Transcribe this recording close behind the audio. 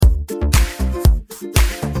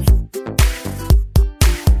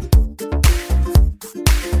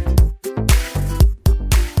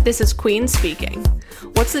This is Queen speaking.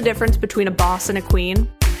 What's the difference between a boss and a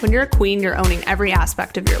queen? When you're a queen, you're owning every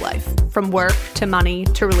aspect of your life. From work to money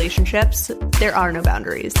to relationships, there are no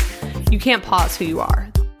boundaries. You can't pause who you are.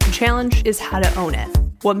 The challenge is how to own it.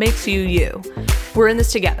 What makes you, you. We're in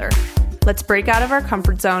this together. Let's break out of our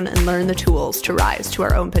comfort zone and learn the tools to rise to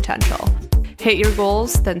our own potential. Hit your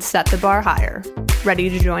goals, then set the bar higher. Ready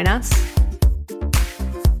to join us?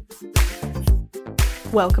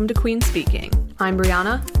 Welcome to Queen Speaking. I'm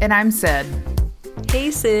Brianna. And I'm Sid. Hey,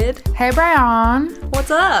 Sid. Hey, Brian. What's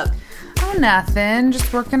up? Oh, nothing.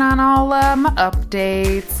 Just working on all my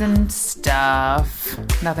updates and stuff.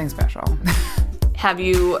 Nothing special. Have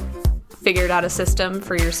you figured out a system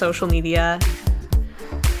for your social media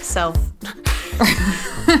self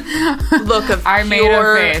look of I made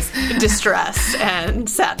pure a face. Distress and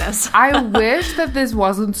sadness? I wish that this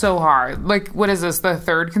wasn't so hard. Like, what is this, the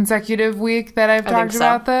third consecutive week that I've talked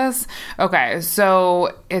about this? Okay,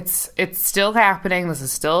 so it's still happening. This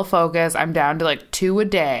is still a focus. I'm down to like 2 a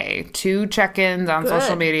day, 2 check-ins on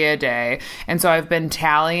social media a day. And so I've been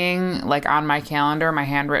tallying, like on my calendar, my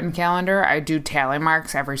handwritten calendar. I do tally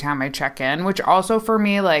marks every time I check in, which also for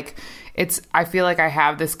me, like, I feel like I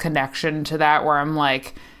have this connection to that where I'm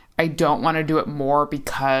like, I don't want to do it more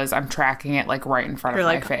because I'm tracking it like right in front of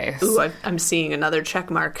my face. Ooh, I'm seeing another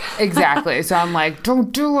check mark. Exactly. So I'm like,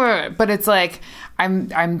 don't do it. But it's like,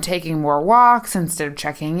 I'm taking more walks instead of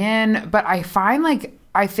checking in. But I find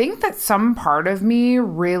I think that some part of me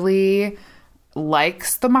really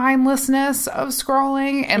likes the mindlessness of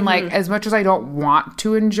scrolling, and like as much as I don't want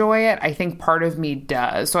to enjoy it, I think part of me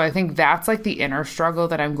does. So I think that's like the inner struggle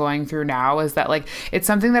that I'm going through now, is that like it's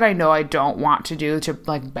something that I know I don't want to do to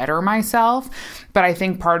like better myself, but I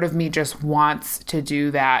think part of me just wants to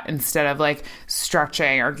do that instead of like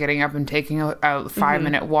stretching or getting up and taking a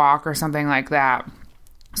 5-minute walk or something like that.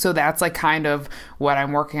 So that's like kind of what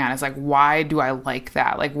I'm working on, is like, why do I like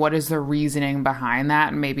that? Like, what is the reasoning behind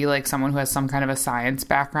that? And maybe like someone who has some kind of a science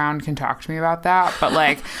background can talk to me about that. But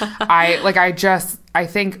like, I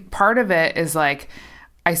think part of it is like,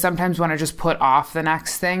 I sometimes want to just put off the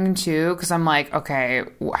next thing too, because I'm like, okay,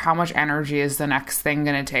 how much energy is the next thing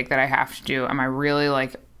going to take that I have to do? Am I really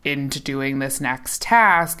like into doing this next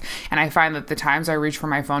task? And I find that the times I reach for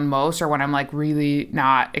my phone most are when I'm like really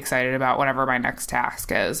not excited about whatever my next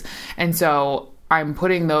task is. And so I'm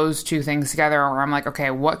putting those two things together where I'm like, okay,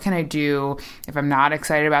 what can I do if I'm not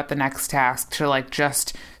excited about the next task to like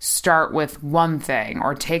just start with one thing,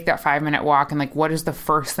 or take that 5-minute walk, and like, what is the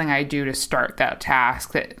first thing I do to start that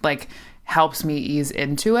task that like helps me ease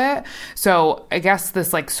into it. So I guess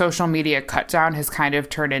this like social media cut down has kind of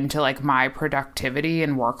turned into like my productivity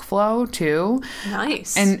and workflow too.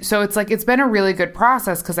 Nice. And so it's like, it's been a really good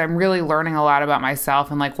process because I'm really learning a lot about myself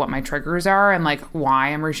and like what my triggers are and like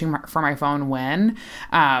why I'm reaching for my phone when.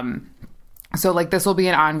 So like this will be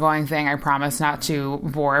an ongoing thing. I promise not to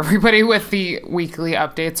bore everybody with the weekly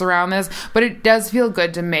updates around this, but it does feel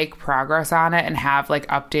good to make progress on it and have like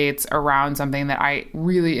updates around something that I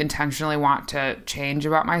really intentionally want to change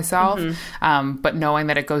about myself. But knowing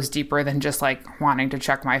that it goes deeper than just like wanting to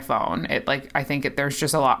check my phone, I think there's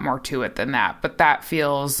just a lot more to it than that. But that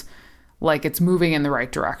feels like it's moving in the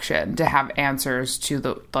right direction to have answers to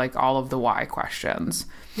the like all of the why questions.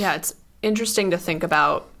 Yeah, it's interesting to think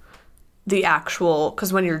about the actual,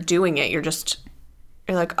 because when you're doing it, you're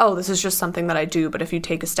like, oh, this is just something that I do. But if you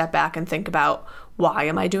take a step back and think about, why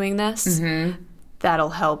am I doing this?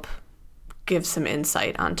 That'll help give some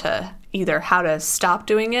insight onto either how to stop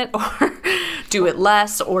doing it or do it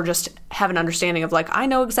less, or just have an understanding of like, I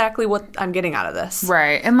know exactly what I'm getting out of this.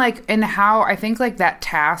 Right. And like, and how I think like that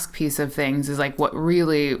task piece of things is like what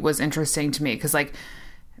really was interesting to me, because like,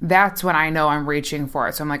 that's when I know I'm reaching for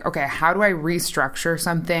it. So I'm like, okay, how do I restructure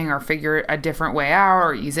something or figure a different way out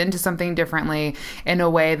or ease into something differently in a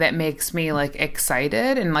way that makes me like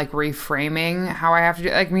excited, and like reframing how I have to do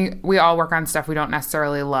it. Like we all work on stuff we don't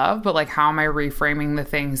necessarily love, but like how am I reframing the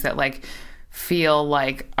things that like feel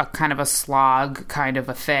like a kind of a slog kind of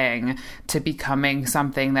a thing to becoming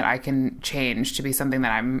something that I can change to be something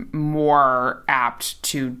that I'm more apt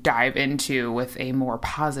to dive into with a more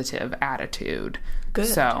positive attitude. Good.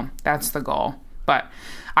 So that's the goal. But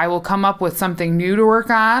I will come up with something new to work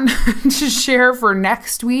on to share for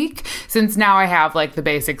next week, since now I have like the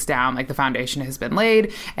basics down, like the foundation has been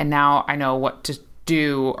laid, and now I know what to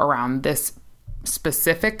do around this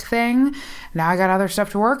specific thing. Now I got other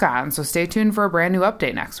stuff to work on. So stay tuned for a brand new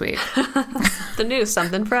update next week. The new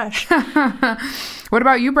something fresh. What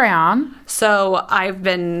about you, Brian? So I've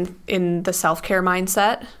been in the self-care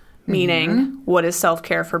mindset, meaning what is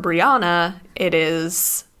self-care for Brianna? It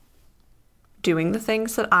is doing the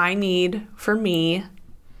things that I need for me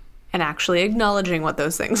and actually acknowledging what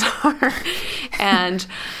those things are. And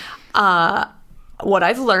what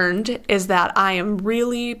I've learned is that I am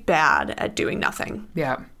really bad at doing nothing.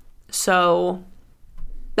 Yeah. So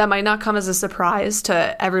that might not come as a surprise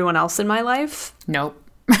to everyone else in my life. Nope.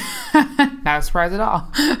 Not a surprise at all.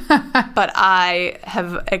 But I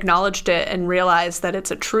have acknowledged it and realized that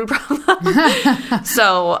it's a true problem.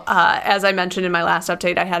 So as I mentioned in my last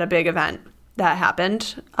update, I had a big event that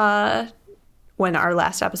happened when our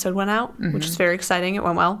last episode went out, which is very exciting. It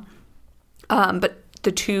went well. But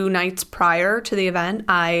the 2 nights prior to the event,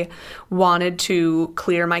 I wanted to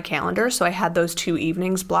clear my calendar. So I had those 2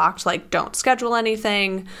 evenings blocked, like don't schedule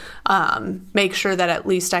anything, make sure that at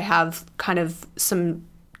least I have kind of some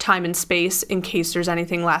time and space in case there's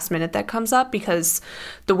anything last minute that comes up, because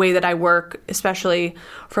the way that I work, especially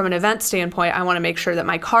from an event standpoint, I want to make sure that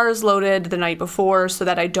my car is loaded the night before so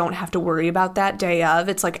that I don't have to worry about that day of.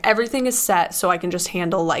 It's like everything is set so I can just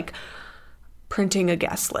handle like printing a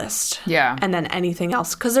guest list. Yeah. And then anything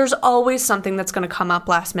else. Because there's always something that's going to come up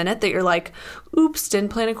last minute that you're like, oops, didn't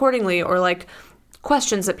plan accordingly. Or like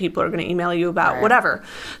questions that people are going to email you about, whatever.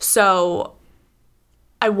 So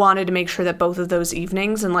I wanted to make sure that both of those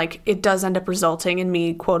evenings, and like it does end up resulting in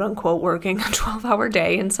me quote unquote working a 12-hour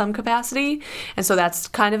day in some capacity. And so that's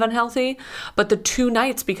kind of unhealthy. But the 2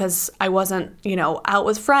 nights, because I wasn't, out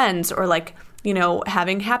with friends or like,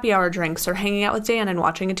 having happy hour drinks or hanging out with Dan and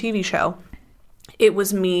watching a TV show, it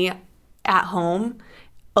was me at home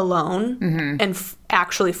alone and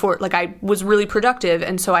actually I was really productive.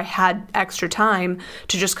 And so I had extra time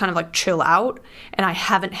to just kind of like chill out. And I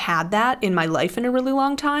haven't had that in my life in a really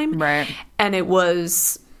long time. Right. And it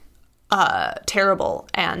was terrible,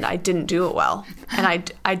 and I didn't do it well.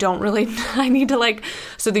 And I don't really, I need to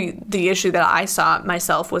so the issue that I saw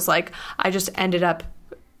myself was like, I just ended up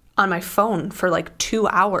on my phone for like 2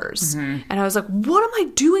 hours. And I was like, what am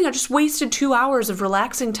I doing? I just wasted 2 hours of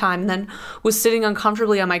relaxing time and then was sitting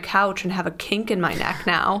uncomfortably on my couch and have a kink in my neck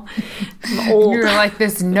now. I'm old. You're like,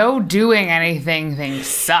 this no doing anything thing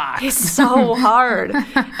sucks. It's so hard.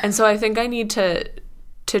 And so I think I need to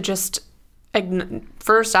just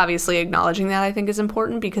first, obviously, acknowledging that I think is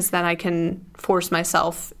important, because then I can force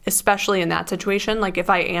myself, especially in that situation. Like if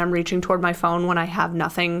I am reaching toward my phone when I have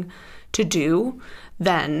nothing to do,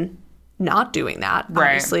 then not doing that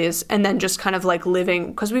obviously is, and then just kind of like living,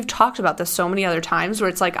 because we've talked about this so many other times where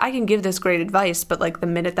it's like I can give this great advice, but like the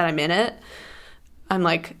minute that I'm in it, I'm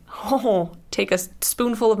like, take a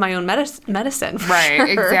spoonful of my own medicine. Right, sure.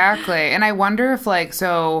 Exactly. And I wonder if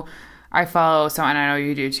so I follow someone, I know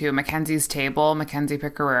you do too, Mackenzie's Table, Mackenzie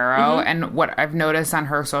Pecoraro, and what I've noticed on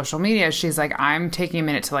her social media, she's like, I'm taking a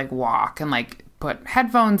minute to like walk and like put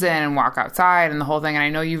headphones in and walk outside and the whole thing. And I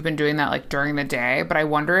know you've been doing that like during the day, but I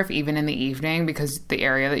wonder if even in the evening, because the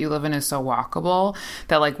area that you live in is so walkable,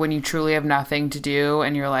 that like when you truly have nothing to do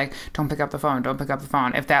and you're like, don't pick up the phone,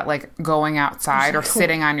 if that like going outside or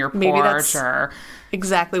sitting on your porch or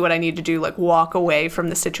exactly what I need to do, like walk away from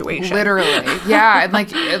the situation. Literally. Yeah.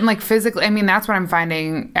 and like physically, I mean, that's what I'm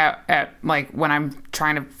finding at like when I'm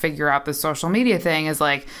trying to figure out the social media thing is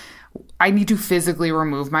like, I need to physically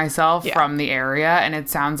remove myself from the area. And it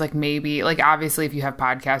sounds like maybe, like, obviously if you have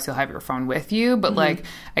podcasts, you'll have your phone with you. But like,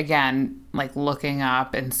 again, like looking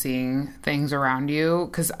up and seeing things around you.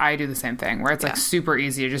 Because I do the same thing where it's like super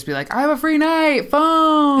easy to just be like, I have a free night,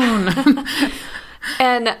 phone.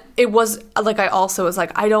 And it was like, I also was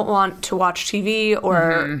like, I don't want to watch TV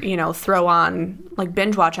or, throw on, like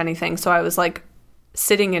binge watch anything. So I was like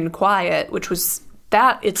sitting in quiet, which was...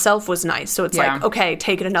 that itself was nice. So it's like, okay,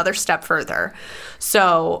 take it another step further.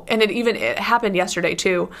 So, and it happened yesterday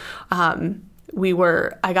too.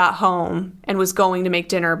 I got home and was going to make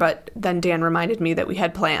dinner, but then Dan reminded me that we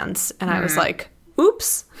had plans. And I was like,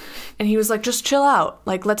 oops. And he was like, just chill out.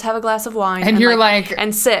 Like, let's have a glass of wine. And you're like...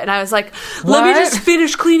 and sit. And I was like, let me just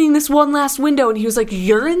finish cleaning this one last window. And he was like,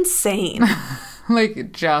 you're insane.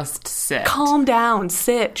 Like, just sit. Calm down,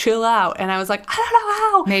 sit, chill out. And I was like, I don't know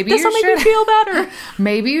how. Maybe this will make me feel better.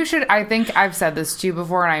 Maybe you should. I think I've said this to you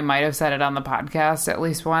before, and I might have said it on the podcast at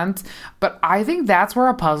least once. But I think that's where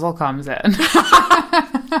a puzzle comes in.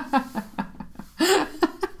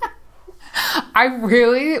 I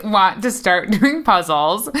really want to start doing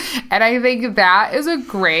puzzles. And I think that is a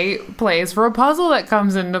great place for a puzzle that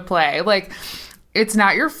comes into play. Like... it's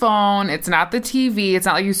not your phone. It's not the TV. It's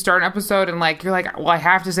not like you start an episode and like you're like, well, I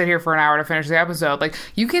have to sit here for an hour to finish the episode. Like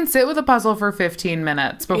you can sit with a puzzle for 15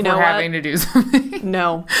 minutes before having to do something.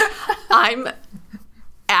 No, I'm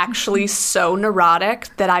actually so neurotic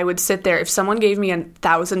that I would sit there. If someone gave me a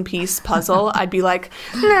 1,000-piece puzzle, I'd be like,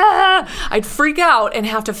 nah. I'd freak out and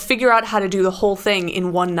have to figure out how to do the whole thing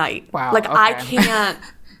in one night. Wow. Like okay. I can't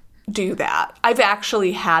do that. I've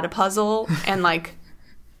actually had a puzzle and like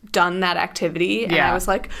done that activity, and I was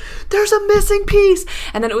like, there's a missing piece.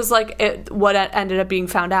 And then it was like, what ended up being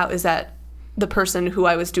found out is that the person who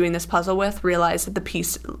I was doing this puzzle with realized that the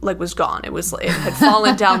piece like was gone. It had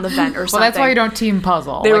fallen down the vent or something. Well, that's why you don't team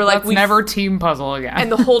puzzle. They were like, let's never team puzzle again.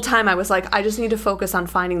 And the whole time I was like, I just need to focus on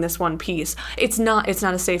finding this one piece. It's not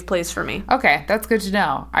a safe place for me. Okay, that's good to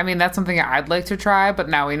know. I mean, that's something I'd like to try, but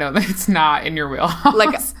now we know that it's not in your wheelhouse.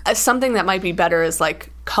 Like something that might be better is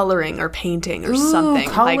like coloring or painting or something.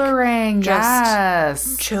 Coloring, like,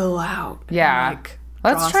 yes. Chill out. Yeah. Like,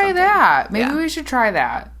 let's try that. Maybe we should try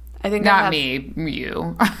that. I think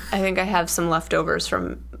you. I think I have some leftovers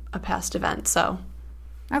from a past event, so.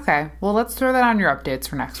 Okay. Well, let's throw that on your updates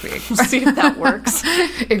for next week. We'll see if that works.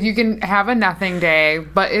 If you can have a nothing day,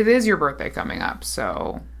 but it is your birthday coming up,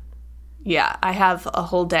 so. Yeah, I have a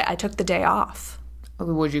whole day. I took the day off.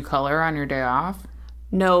 Would you color on your day off?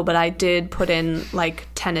 No, but I did put in like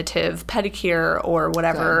tentative pedicure or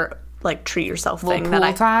whatever, like treat yourself thing.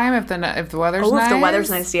 Pool time if the weather's nice? If the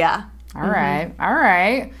weather's nice, yeah. All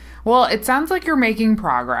right. Well, it sounds like you're making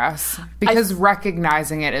progress because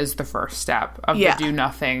recognizing it is the first step of the do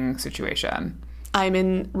nothing situation. I'm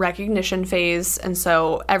in recognition phase, and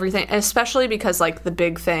so everything, especially because like the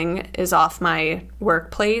big thing is off my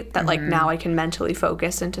work plate, that like now I can mentally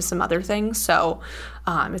focus into some other things. So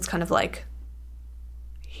it's kind of like,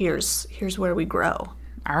 here's where we grow.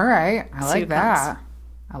 All right. I like that.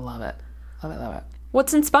 I love it. Love it.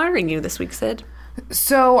 What's inspiring you this week, Sid?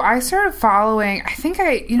 So I started following,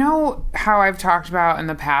 you know how I've talked about in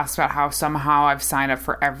the past about how somehow I've signed up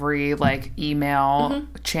for every like email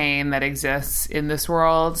chain that exists in this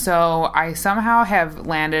world. So I somehow have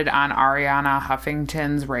landed on Arianna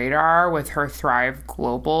Huffington's radar with her Thrive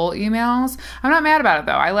Global emails. I'm not mad about it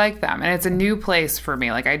though. I like them. And it's a new place for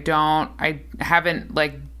me. Like I haven't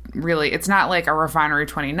like really, it's not like a Refinery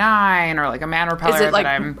 29 or like a Man Repeller. Is it like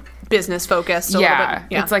that I'm business focused a little bit?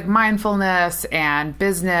 Yeah, it's like mindfulness and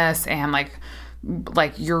business and like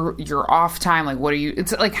your off time. Like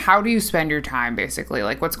it's like, how do you spend your time basically?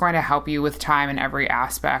 Like what's going to help you with time in every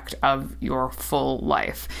aspect of your full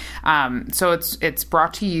life. So it's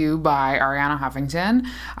brought to you by Arianna Huffington,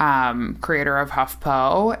 creator of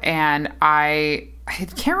HuffPo. And I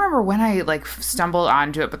can't remember when I like stumbled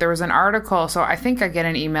onto it, but there was an article. So I think I get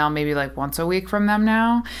an email maybe like once a week from them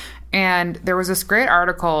now. And there was this great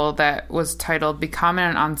article that was titled Become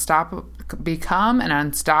an Unstoppable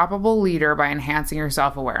Leader by Enhancing Your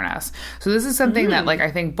Self-Awareness. So this is something that like I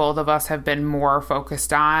think both of us have been more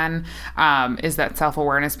focused on, is that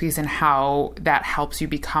self-awareness piece and how that helps you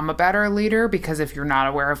become a better leader. Because if you're not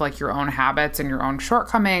aware of like your own habits and your own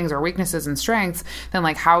shortcomings or weaknesses and strengths, then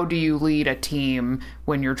like how do you lead a team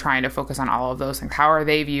when you're trying to focus on all of those things? How are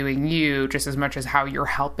they viewing you just as much as how you're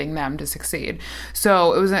helping them to succeed?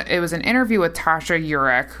 So it was an interview with Tasha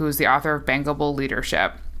Eurich, who's the author of Bankable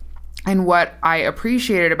Leadership. And what I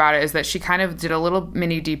appreciated about it is that she kind of did a little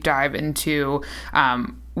mini deep dive into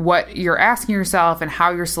what you're asking yourself and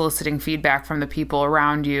how you're soliciting feedback from the people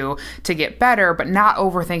around you to get better, but not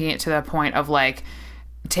overthinking it to the point of like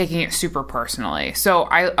taking it super personally. So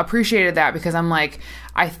I appreciated that because I'm like,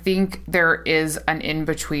 I think there is an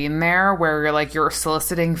in-between there where you're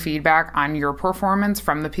soliciting feedback on your performance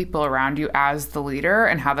from the people around you as the leader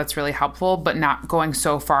and how that's really helpful, but not going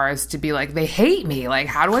so far as to be like, they hate me. Like,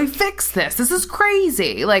 how do I fix this? This is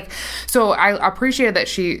crazy. Like, so I appreciated that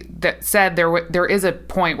she said there is a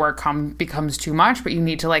point where it becomes too much, but you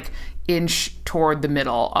need to like inch toward the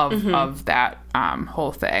middle of that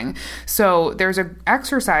whole thing. So there's an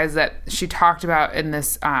exercise that she talked about in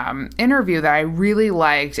this interview that I really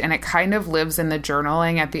liked, and it kind of lives in the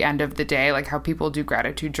journaling at the end of the day, like how people do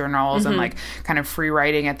gratitude journals and like kind of free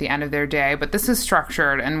writing at the end of their day. But this is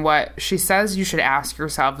structured, and what she says you should ask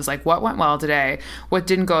yourself is like, what went well today? What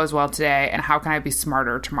didn't go as well today? And how can I be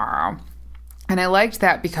smarter tomorrow? And I liked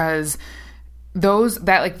that because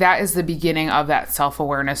that is the beginning of that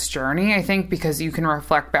self-awareness journey, I think, because you can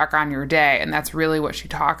reflect back on your day. And that's really what she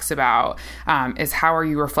talks about, is how are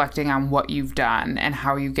you reflecting on what you've done and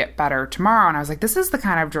how you get better tomorrow. And I was like, this is the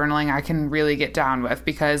kind of journaling I can really get down with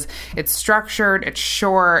because it's structured, it's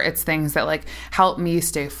short, it's things that like help me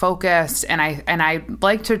stay focused. And I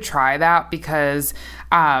like to try that because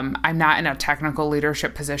I'm not in a technical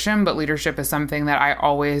leadership position, but leadership is something that I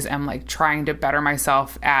always am like trying to better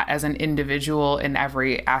myself at as an individual in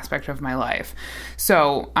every aspect of my life.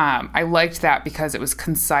 So I liked that because it was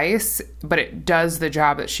concise, but it does the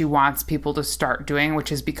job that she wants people to start doing,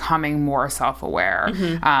 which is becoming more self-aware.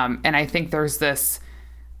 And I think there's this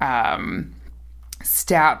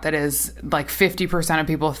stat that is like 50% of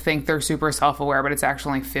people think they're super self-aware, but it's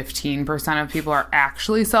actually only 15% of people are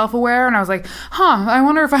actually self-aware. And I was like, I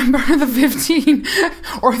wonder if I'm part of the 15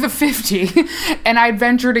 or the 50. And I'd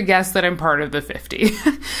venture to guess that I'm part of the 50.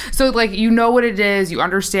 So like, you know what it is, you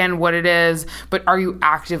understand what it is, but are you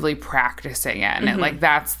actively practicing it? And like,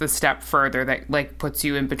 that's the step further that like puts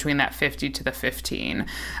you in between that 50 to the 15.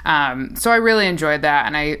 So I really enjoyed that.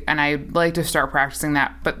 And I'd like to start practicing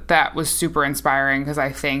that, but that was super inspiring, because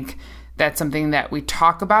I think that's something that we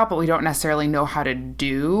talk about, but we don't necessarily know how to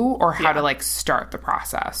do or how to like start the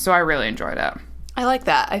process. So I really enjoyed it. I like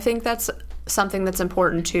that. I think that's something that's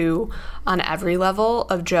important too on every level,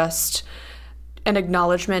 of just an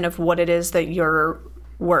acknowledgement of what it is that you're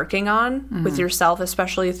working on with yourself,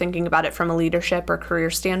 especially thinking about it from a leadership or career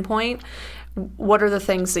standpoint. What are the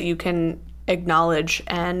things that you can acknowledge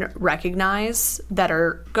and recognize that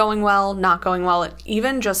are going well, not going well?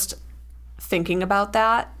 Even just thinking about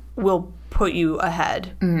that will put you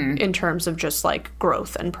ahead in terms of just like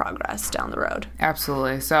growth and progress down the road.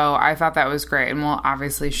 Absolutely. So I thought that was great, and we'll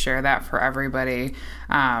obviously share that for everybody.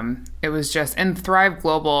 It was just, and Thrive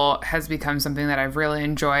Global has become something that I've really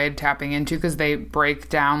enjoyed tapping into, because they break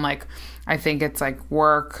down, like, I think it's like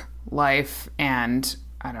work, life, and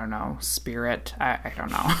I don't know, spirit. I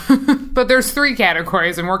don't know. But there's 3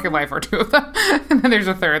 categories, and work and life are 2 of them. And then there's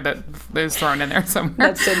a third that is thrown in there somewhere.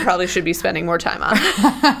 That Sid probably should be spending more time on.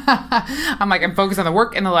 I'm like, I'm focused on the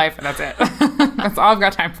work and the life, and that's it. That's all I've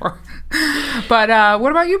got time for. But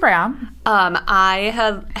what about you, Brian?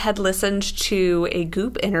 I had listened to a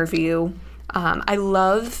Goop interview. I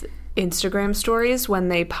love Instagram stories when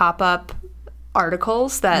they pop up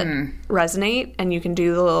articles that resonate, and you can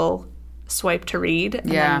do the little swipe to read and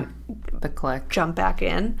then the click, jump back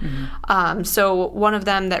in. So one of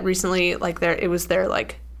them that recently, like, it was their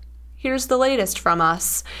like, here's the latest from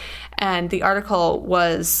us, and the article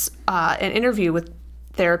was an interview with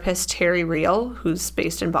therapist Terry Real, who's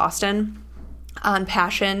based in Boston, on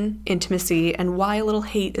passion, intimacy, and why a little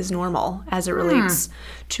hate is normal as it relates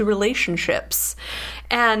to relationships.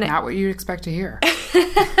 And not what you'd expect to hear.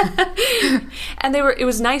 And it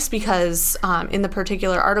was nice because in the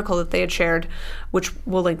particular article that they had shared, which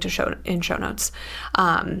we'll link to show notes,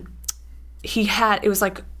 it was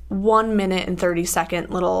like 1 minute and 30-second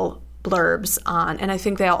little blurbs on, and I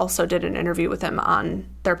think they also did an interview with him on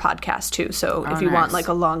their podcast too, so if you want like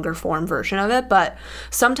a longer form version of it. But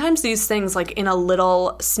sometimes these things, like in a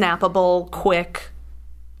little snappable, quick,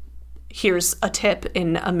 here's a tip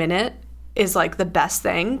in a minute, is like the best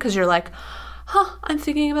thing, because you're like, I'm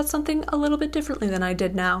thinking about something a little bit differently than I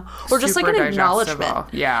did now. Or just like an acknowledgement.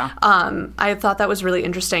 Yeah. I thought that was really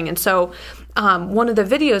interesting. And so one of the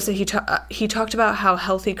videos that he talked about how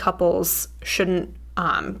healthy couples shouldn't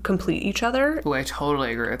complete each other. Ooh, I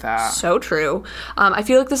totally agree with that. So true. I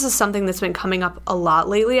feel like this is something that's been coming up a lot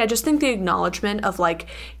lately. I just think the acknowledgement of like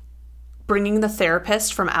bringing the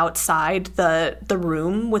therapist from outside the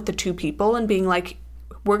room with the 2 people and being like,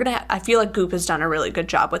 I feel like Goop has done a really good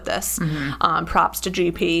job with this. Props to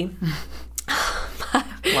GP.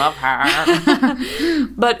 Love her.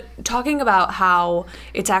 But talking about how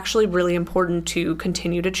it's actually really important to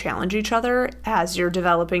continue to challenge each other as you're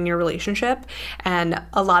developing your relationship. And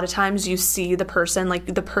a lot of times you see the person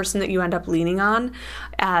that you end up leaning on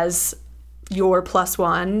as your plus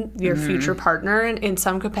one, your future partner in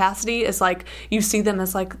some capacity, is like, you see them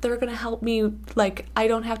as like, they're going to help me. Like, I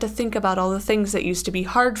don't have to think about all the things that used to be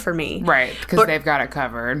hard for me. Right. Because they've got it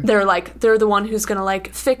covered. They're the one who's going to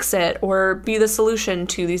like fix it or be the solution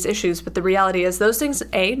to these issues. But the reality is those things,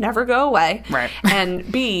 A, never go away. Right.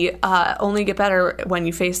 And B, only get better when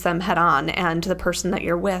you face them head on. And the person that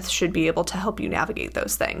you're with should be able to help you navigate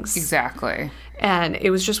those things. Exactly. And it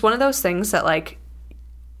was just one of those things that like,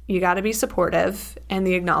 you got to be supportive, and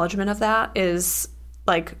the acknowledgement of that is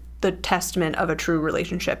like the testament of a true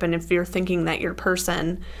relationship. And if you're thinking that your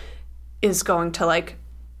person is going to like,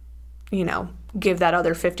 you know, give that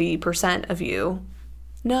other 50% of you,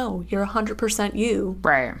 no, you're 100% you.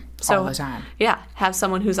 Right. So, all the time. Yeah. Have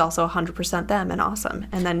someone who's also 100% them and awesome,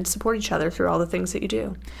 and then support each other through all the things that you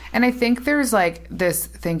do. And I think there's like this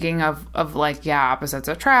thinking of like, yeah, opposites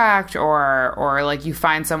attract, or like you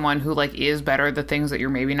find someone who like is better at the things that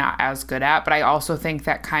you're maybe not as good at. But I also think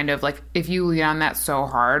that kind of like, if you lean on that so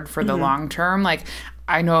hard for the long term, like,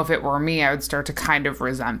 I know if it were me, I would start to kind of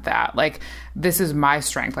resent that. Like, this is my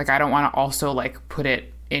strength. Like, I don't want to also like put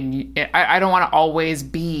it I don't want to always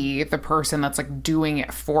be the person that's like doing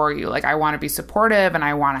it for you. Like I want to be supportive and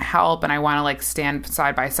I want to help and I want to like stand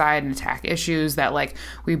side by side and attack issues that like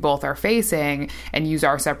we both are facing and use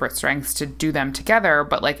our separate strengths to do them together.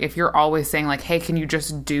 But like if you're always saying like, hey, can you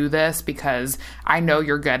just do this because I know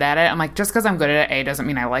you're good at it? I'm like, just because I'm good at it, A, doesn't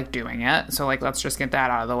mean I like doing it. So like, let's just get that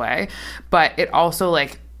out of the way. But it also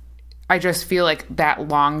like, I just feel like that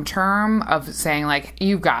long term of saying like,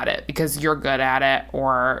 you got it because you're good at it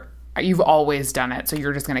or you've always done it, so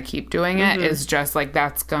you're just going to keep doing it is just like,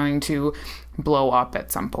 that's going to blow up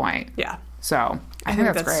at some point. Yeah. So I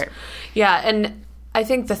think that's great. Yeah. And I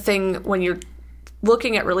think the thing when you're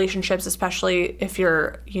looking at relationships, especially if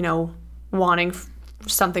you're, wanting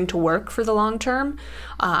something to work for the long term,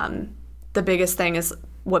 the biggest thing is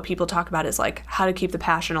what people talk about is like how to keep the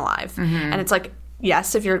passion alive. And it's like,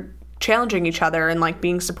 yes, if you're challenging each other and like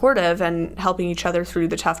being supportive and helping each other through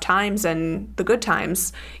the tough times and the good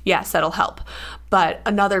times, yes, that'll help. But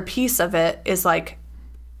another piece of it is like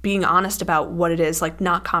being honest about what it is, like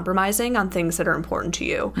not compromising on things that are important to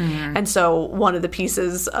you. And so one of the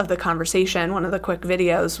pieces of the conversation, one of the quick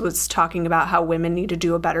videos was talking about how women need to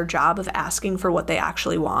do a better job of asking for what they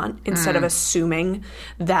actually want instead of assuming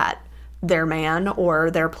that their man or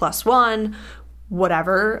their plus one,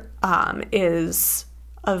 whatever, is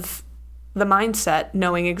of the mindset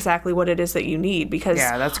knowing exactly what it is that you need, because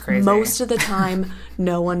that's crazy. Most of the time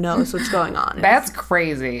no one knows what's going on. That's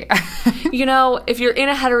crazy. If you're in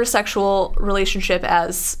a heterosexual relationship,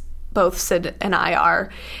 as both Sid and I are,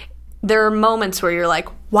 there are moments where you're like,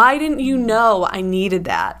 why didn't you know I needed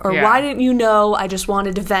that? Or why didn't you know I just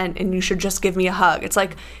wanted to vent and you should just give me a hug? It's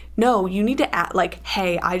like, no, you need to act like,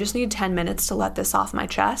 hey, I just need 10 minutes to let this off my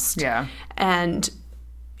chest. Yeah. And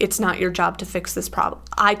it's not your job to fix this problem.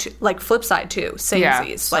 Flip side too,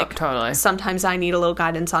 samesies. Totally. Sometimes I need a little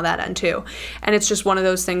guidance on that end too. And it's just one of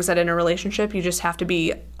those things that in a relationship, you just have to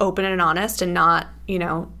be open and honest and not,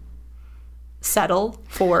 settle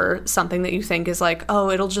for something that you think is like,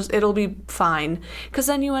 oh, it'll be fine. Because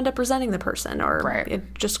then you end up resenting the person or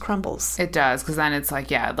it just crumbles. It does, because then it's like,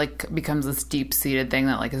 becomes this deep-seated thing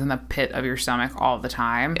that like is in the pit of your stomach all the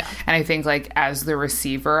time. Yeah. And I think like as the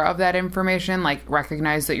receiver of that information, like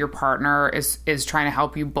recognize that your partner is trying to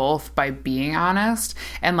help you both by being honest.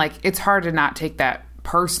 And like it's hard to not take that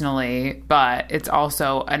personally, but it's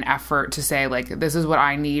also an effort to say like, this is what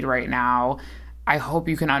I need right now. I hope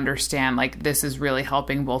you can understand, like, this is really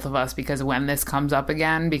helping both of us, because when this comes up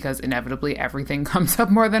again, because inevitably everything comes up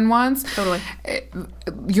more than once, totally,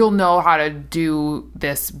 you'll know how to do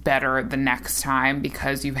this better the next time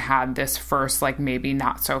because you've had this first, like, maybe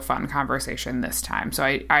not so fun conversation this time. So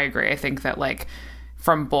I agree. I think that, like,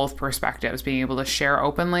 from both perspectives, being able to share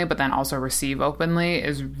openly, but then also receive openly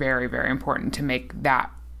is very, very important to make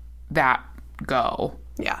that go.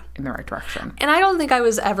 Yeah. In the right direction. And I don't think I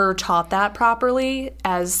was ever taught that properly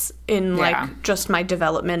as in like just my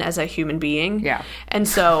development as a human being. Yeah. And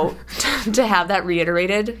so to have that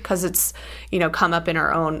reiterated, because it's, come up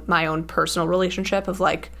in my own personal relationship of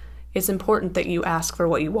like, it's important that you ask for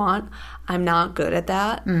what you want. I'm not good at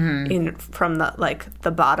that from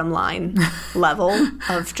the bottom line level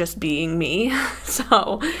of just being me.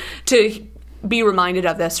 So to be reminded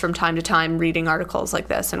of this from time to time, reading articles like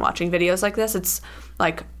this and watching videos like this, it's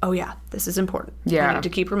like, oh yeah, this is important. Yeah. I need to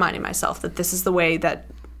keep reminding myself that this is the way that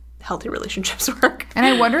healthy relationships work. And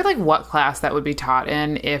I wonder like what class that would be taught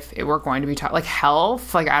in if it were going to be taught, like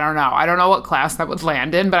health. Like, I don't know what class that would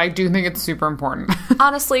land in, but I do think it's super important.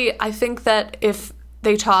 Honestly, I think that if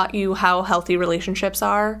they taught you how healthy relationships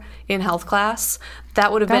are in health class,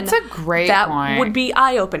 that would have That's a great that point. Would be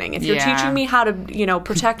eye-opening. If you're teaching me how to,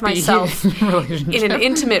 protect myself in an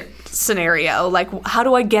intimate scenario, like how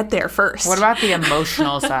do I get there first? What about the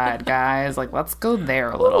emotional side, guys? Like, let's go there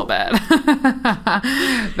a little bit.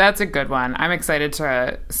 That's a good one. I'm excited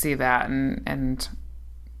to see that and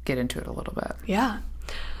get into it a little bit. Yeah.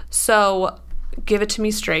 So, give it to me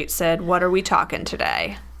straight, Sid. What are we talking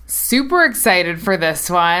today? Super excited for this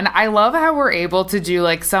one. I love how we're able to do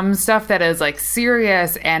like some stuff that is like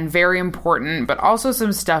serious and very important, but also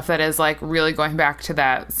some stuff that is like really going back to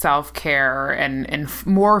that self-care and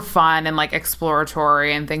more fun and like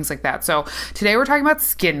exploratory and things like that. So today we're talking about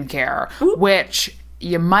skincare, which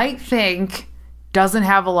you might think doesn't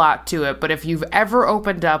have a lot to it, but if you've ever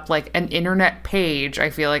opened up like an internet page, I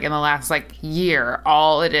feel like in the last like year,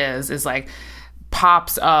 all it is like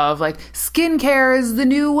pops of like skincare is the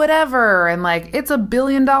new whatever, and like it's $1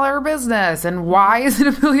 billion business, and why is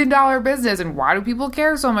it $1 billion business, and why do people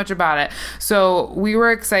care so much about it? So we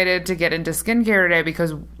were excited to get into skincare today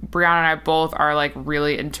because Brianna and I both are like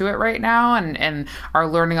really into it right now, and are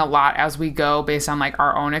learning a lot as we go based on like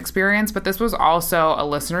our own experience. But this was also a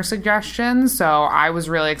listener suggestion, so I was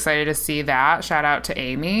really excited to see that. Shout out to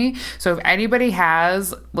Amy. So if anybody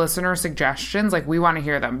has listener suggestions, like we want to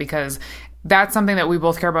hear them, because that's something that we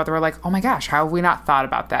both care about. That we're like, oh my gosh, how have we not thought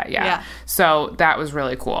about that yet? Yeah. So that was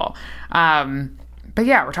really cool. But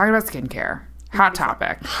yeah, we're talking about skincare. Hot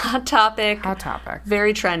topic. Hot topic. Hot topic.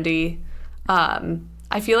 Very trendy.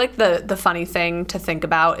 I feel like the funny thing to think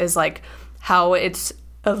about is like how it's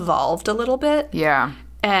evolved a little bit. Yeah.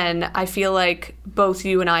 And I feel like both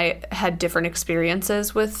you and I had different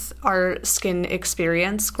experiences with our skin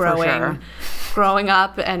experience growing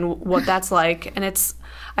up and what that's like. And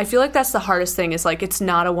I feel like that's the hardest thing, is like it's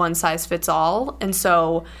not a one size fits all. And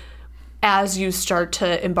so as you start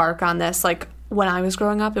to embark on this, like when I was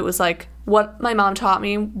growing up, it was like what my mom taught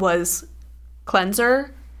me was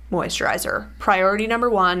cleanser, moisturizer. Priority number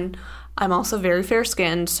one. I'm also very fair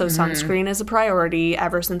skinned, so sunscreen is a priority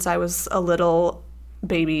ever since I was a little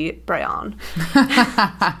baby Brian.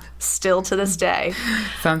 Still to this day.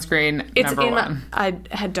 Sunscreen, it's number one. I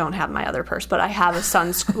don't have my other purse, but I have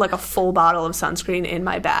like a full bottle of sunscreen in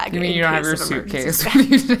my bag. You mean you don't have your suitcase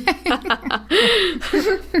with you today?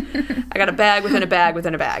 I got a bag within a bag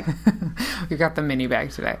within a bag. You got the mini bag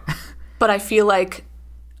today. But I feel like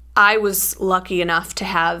I was lucky enough to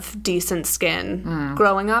have decent skin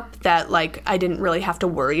growing up that, like, I didn't really have to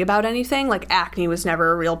worry about anything. Like, acne was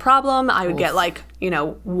never a real problem. I would get, like,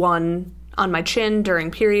 one on my chin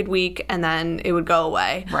during period week, and then it would go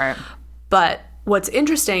away. Right. But what's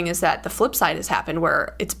interesting is that the flip side has happened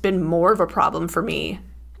where it's been more of a problem for me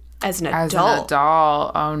as an adult.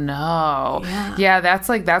 Oh no. Yeah, that's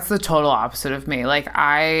the total opposite of me. Like,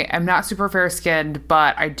 I am not super fair skinned,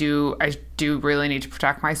 but I do really need to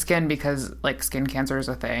protect my skin because like skin cancer is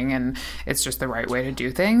a thing and it's just the right way to do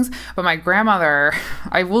things. But my grandmother,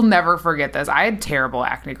 I will never forget this. I had terrible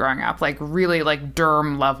acne growing up, like really like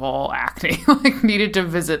derm level acne, like needed to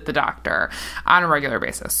visit the doctor on a regular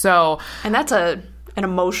basis. So, and that's an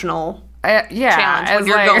emotional challenge when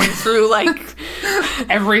you're going through like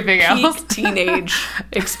everything else, teenage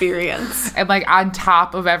experience. And like on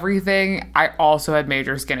top of everything, I also had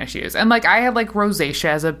major skin issues, and like I had like rosacea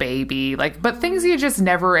as a baby, like, but things you just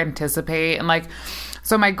never anticipate. And like,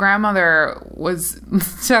 so my grandmother was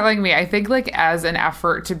telling me, I think like as an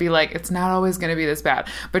effort to be like, it's not always going to be this bad,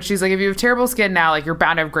 but she's like, if you have terrible skin now, like you're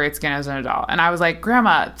bound to have great skin as an adult. And I was like,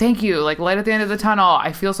 Grandma, thank you. Like, light at the end of the tunnel.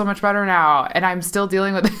 I feel so much better now. And I'm still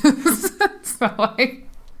dealing with this. So like,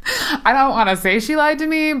 I don't want to say she lied to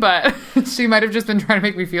me, but she might have just been trying to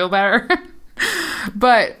make me feel better.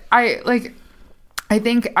 But I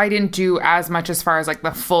think I didn't do as much as far as like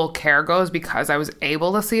the full care goes because I was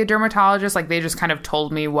able to see a dermatologist. Like, they just kind of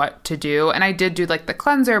told me what to do. And I did do like the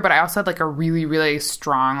cleanser, but I also had like a really, really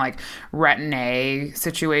strong like Retin-A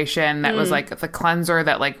situation that was like the cleanser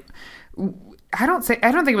that like, I don't think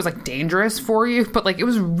it was like dangerous for you, but like it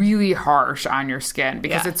was really harsh on your skin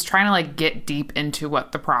because it's trying to like get deep into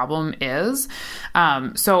what the problem is.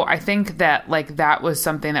 So I think that like that was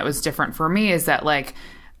something that was different for me, is that like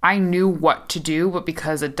I knew what to do, but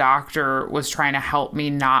because a doctor was trying to help me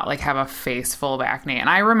not like have a face full of acne. And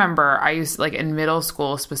I remember I used like in middle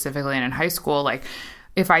school specifically and in high school, like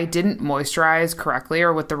if I didn't moisturize correctly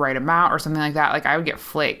or with the right amount or something like that, like I would get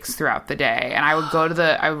flakes throughout the day. And I would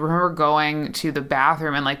I remember going to the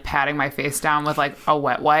bathroom and like patting my face down with like a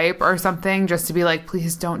wet wipe or something just to be like,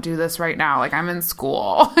 please don't do this right now. Like, I'm in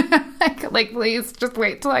school. like please just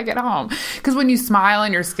wait till I get home. Because when you smile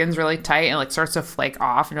and your skin's really tight and it like starts to flake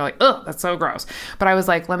off and you're like, ugh, that's so gross. But I was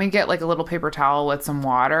like, let me get like a little paper towel with some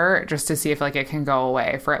water just to see if like it can go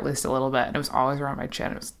away for at least a little bit. And it was always around my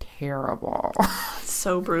chin. It was terrible.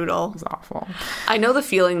 So brutal. It was awful. I know the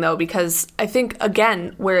feeling though, because I think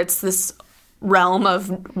again, where it's this realm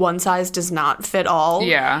of one size does not fit all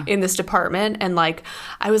in this department. And like,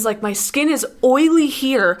 I was like, my skin is oily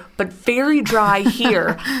here, but very dry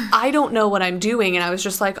here. I don't know what I'm doing. And I was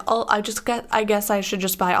just like, I guess I should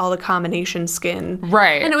just buy all the combination skin.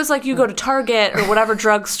 Right. And it was like, you go to Target or whatever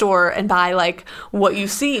drugstore and buy like what you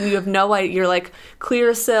see and you have no idea. You're like,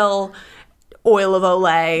 Clearasil, oil of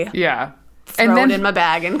Olay. Yeah. Throw it in my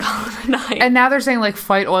bag and call it a night. And now they're saying, like,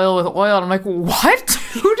 fight oil with oil. And I'm like, what?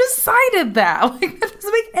 Who decided that? Like, that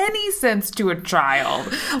doesn't make any sense to a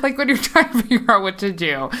child. Like, when you're trying to figure out what to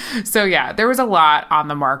do. So, yeah, there was a lot on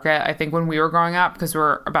the market, I think, when we were growing up, because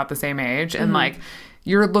we're about the same age. And, like,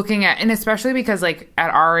 you're looking at, and especially because like at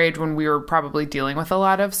our age when we were probably dealing with a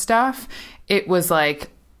lot of stuff, it was like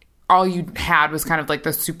all you had was kind of like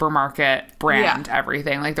the supermarket brand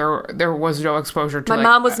everything. Like there was no exposure to my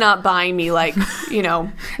mom was not buying me like, you know,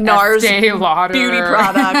 NARS beauty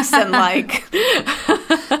products and like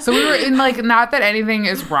so we were in like, not that anything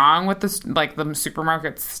is wrong with this like the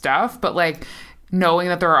supermarket stuff, but like knowing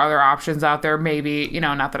that there are other options out there, maybe, you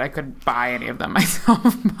know, not that I could buy any of them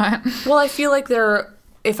myself, but... Well, I feel like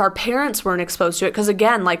if our parents weren't exposed to it, because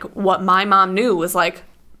again, like what my mom knew was like,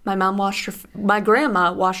 my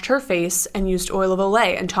grandma washed her face and used oil of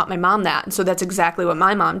Olay and taught my mom that. And so that's exactly what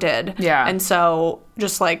my mom did. Yeah. And so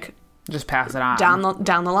just pass it on.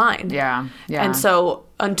 Down the line. Yeah. Yeah. And so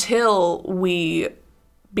until we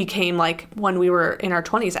became like, when we were in our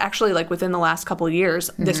 20s, actually like within the last couple of years,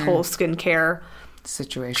 this whole skincare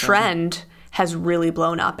situation trend has really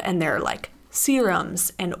blown up, and they're like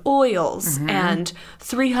serums and oils and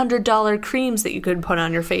 $300 creams that you could put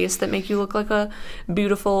on your face that make you look like a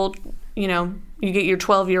beautiful, you know, you get your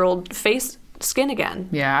 12-year-old face skin again.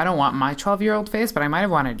 Yeah, I don't want my 12-year-old face, but I might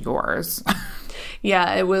have wanted yours.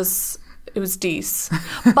 Yeah, it was decent.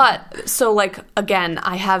 But so like again,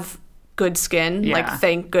 I have good skin, like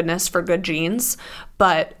thank goodness for good genes,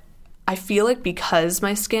 but I feel like because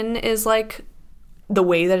my skin is like the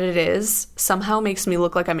way that it is somehow makes me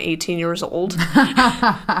look like I'm 18 years old. In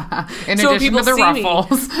so addition to the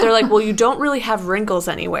ruffles. They're like, well, you don't really have wrinkles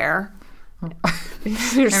anywhere.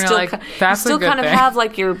 You're still, like, that's still kind of have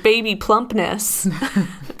like your baby plumpness.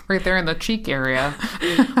 Right there in the cheek area.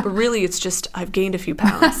 But really, it's just I've gained a few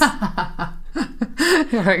pounds.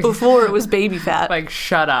 Before it was baby fat. Like,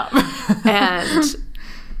 shut up. And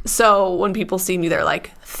so when people see me, they're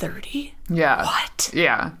like, 30? Yeah. What?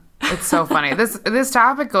 Yeah. It's so funny. This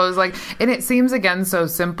topic goes like, and it seems again so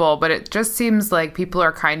simple, but it just seems like people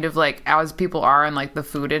are kind of like, as people are in like the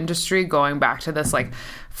food industry, going back to this like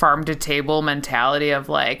farm to table mentality of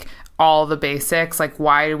like all the basics. Like,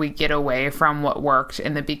 why do we get away from what worked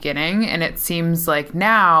in the beginning? And it seems like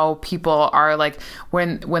now people are like,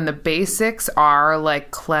 when the basics are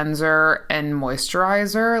like cleanser and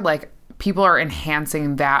moisturizer, like people are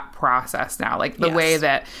enhancing that process now. Like the way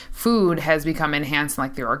that food has become enhanced in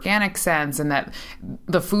like the organic sense, and that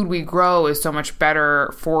the food we grow is so much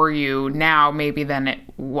better for you now maybe than it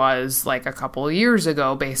was like a couple of years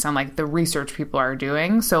ago based on like the research people are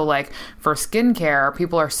doing. So like for skincare,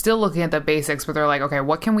 people are still looking at the basics, but they're like, okay,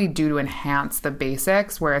 what can we do to enhance the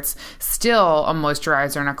basics where it's still a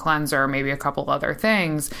moisturizer and a cleanser, maybe a couple other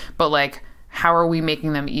things, but like how are we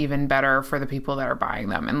making them even better for the people that are buying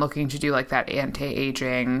them and looking to do like that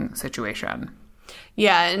anti-aging situation?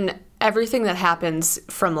 Yeah, and everything that happens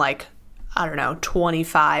from like, I don't know,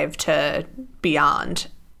 25 to beyond,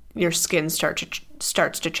 your skin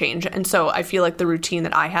starts to change. And so I feel like the routine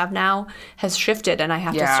that I have now has shifted, and I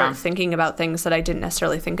have to start thinking about things that I didn't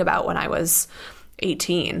necessarily think about when I was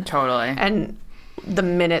 18. Totally. And the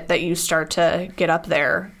minute that you start to get up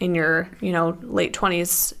there in your, you know, late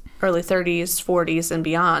 20s, early 30s, 40s, and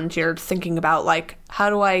beyond, you're thinking about, like,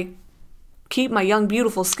 how do I keep my young,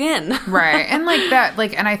 beautiful skin? Right. And, like, that,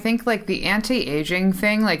 like, and I think, like, the anti-aging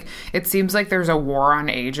thing, like, it seems like there's a war on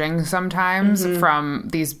aging sometimes from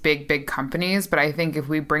these big, big companies. But I think if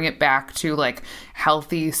we bring it back to, like,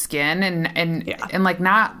 healthy skin and like,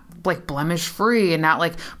 not like blemish free and not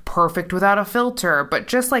like perfect without a filter, but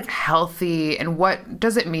just like healthy. And what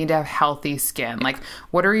does it mean to have healthy skin? Like,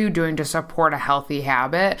 what are you doing to support a healthy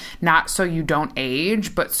habit? Not so you don't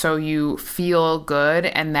age, but so you feel good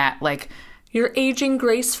and that like you're aging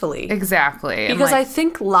gracefully. Exactly. Because I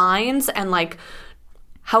think lines and like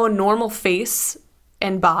how a normal face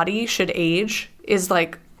and body should age is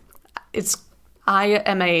like, I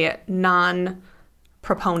am a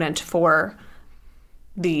non-proponent for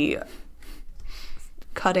the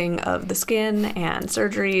cutting of the skin and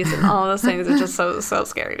surgeries and all those things. It's just so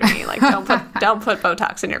scary to me. Like, don't put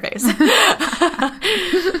Botox in your face.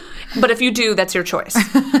 But if you do, that's your choice.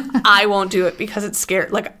 I won't do it because it's scary.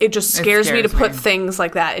 Like, it just scares me to put things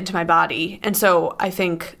like that into my body. And so I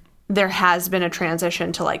think there has been a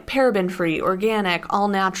transition to like paraben-free, organic, all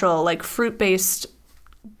natural, like fruit-based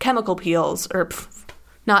chemical peels or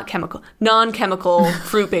non-chemical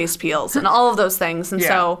fruit-based peels and all of those things. And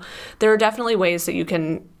so there are definitely ways that you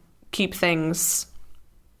can keep things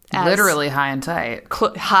literally high and tight.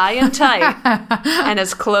 High and tight and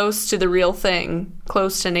as close to the real thing,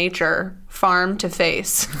 close to nature, farm to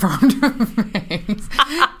face. Farm to face.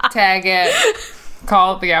 Tag it.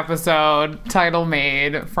 Call it the episode. Title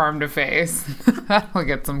made. Farm to Face. That'll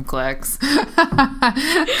get some clicks.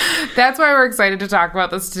 That's why we're excited to talk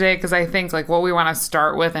about this today, because I think like what we want to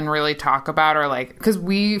start with and really talk about are like, because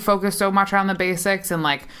we focus so much on the basics and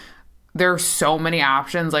like there are so many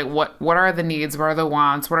options. Like what are the needs? What are the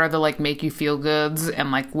wants? What are the like make you feel goods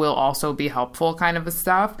and like will also be helpful kind of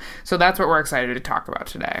stuff. So that's what we're excited to talk about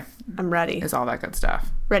today. I'm ready. Is all that good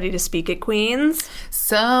stuff. Ready to speak it, queens?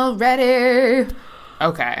 So ready.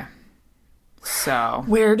 Okay. So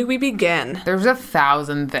where do we begin? There's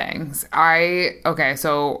 1,000 things.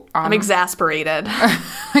 So I'm exasperated.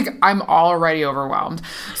 Like I'm already overwhelmed.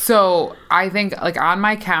 So I think like on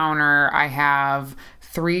my counter, I have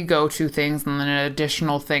 3 go-to things and then an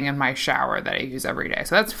additional thing in my shower that I use every day.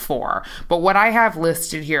 So that's 4. But what I have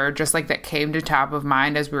listed here, just like that came to top of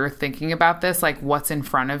mind as we were thinking about this, like what's in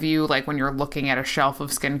front of you, like when you're looking at a shelf of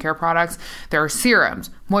skincare products, there are serums,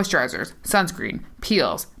 moisturizers, sunscreen,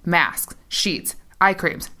 peels, masks, sheets, eye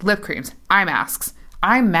creams, lip creams, eye masks.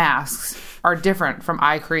 Eye masks are different from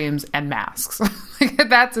eye creams and masks.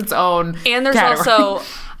 That's its own And there's category. also,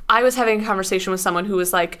 I was having a conversation with someone who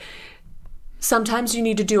was like, sometimes you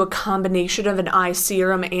need to do a combination of an eye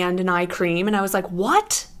serum and an eye cream. And I was like,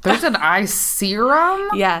 what? There's an eye serum?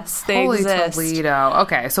 Yes, they Holy exist. Toledo.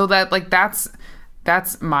 Okay, so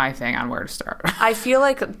that's my thing on where to start. I feel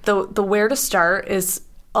like the where to start is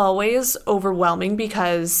always overwhelming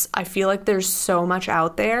because I feel like there's so much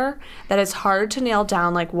out there that it's hard to nail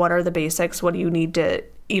down like what are the basics, what do you need to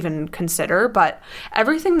even consider. But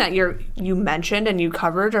everything that you mentioned and you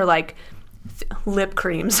covered are like lip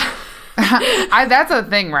creams. That's a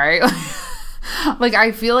thing, right? Like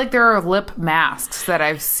I feel like there are lip masks that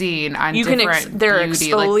I've seen on different there are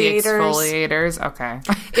beauty, like the exfoliators. exfoliators. Okay.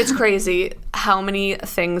 It's crazy how many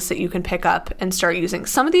things that you can pick up and start using.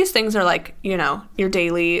 Some of these things are like, your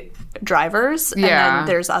daily drivers. And then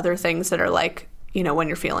there's other things that are like, when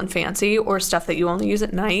you're feeling fancy or stuff that you only use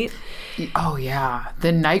at night. Oh, yeah.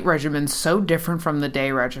 The night regimen's so different from the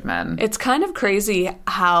day regimen. It's kind of crazy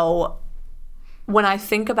how when I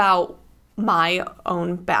think about my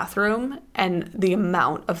own bathroom and the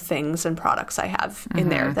amount of things and products I have in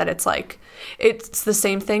there, that it's like, it's the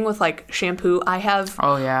same thing with like shampoo. I have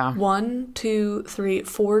 1, 2, 3,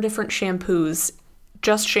 4 different shampoos,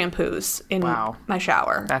 just shampoos in my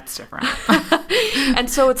shower. That's different. And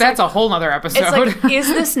so it's that's like, a whole nother episode. It's like, is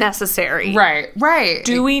this necessary? Right.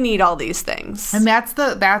 Do we need all these things? And that's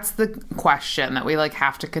the question that we like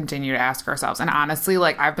have to continue to ask ourselves. And honestly,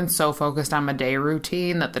 like I've been so focused on my day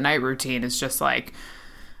routine that the night routine is just like,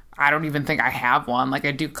 I don't even think I have one. Like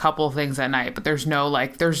I do a couple things at night, but there's no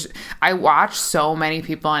like I watch so many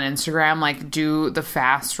people on Instagram like do the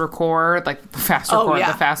fast forward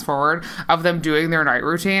of them doing their night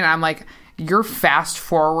routine. I'm like, your fast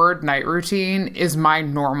forward night routine is my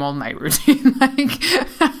normal night routine. Like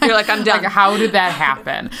you're like, I'm done. Like how did that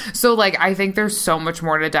happen? So like I think there's so much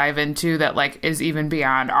more to dive into that like is even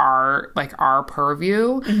beyond our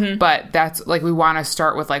purview. But that's like we want to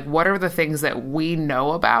start with like what are the things that we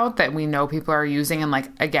know about that we know people are using, and like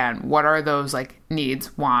again, what are those like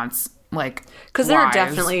needs, wants, like because there are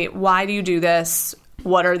definitely why do you do this?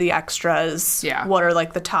 What are the extras? Yeah. What are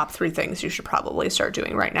like the top 3 things you should probably start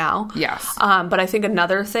doing right now? Yes. But I think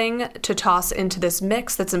another thing to toss into this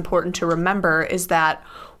mix that's important to remember is that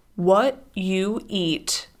what you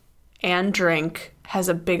eat and drink has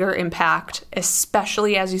a bigger impact,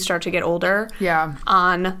 especially as you start to get older. Yeah.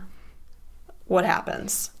 On what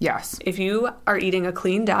happens. Yes. If you are eating a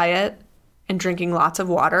clean diet and drinking lots of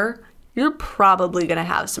water, you're probably going to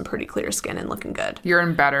have some pretty clear skin and looking good. You're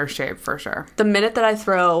in better shape for sure. The minute that I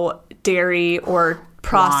throw dairy or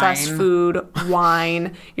processed food,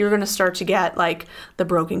 wine, you're going to start to get like the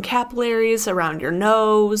broken capillaries around your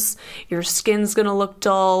nose. Your skin's going to look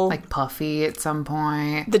dull. Like puffy at some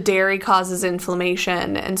point. The dairy causes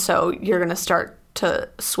inflammation, and so you're going to start to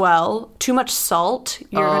swell. Too much salt,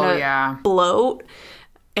 you're going to bloat.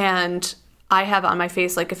 And I have on my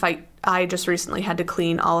face, like if I just recently had to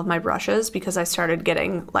clean all of my brushes because I started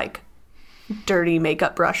getting like dirty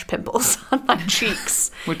makeup brush pimples on my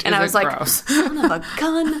cheeks. Which and is I was like, gross. Son of a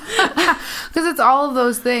gun. Because it's all of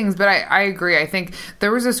those things. But I agree. I think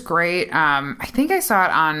there was this great, I think I saw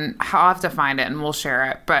it on, I'll have to find it and we'll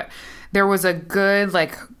share it. But there was a good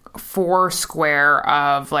like 4 square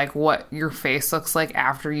of like what your face looks like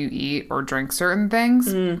after you eat or drink certain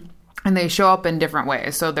things. And they show up in different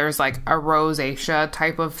ways. So there's like a rosacea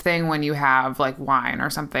type of thing when you have like wine or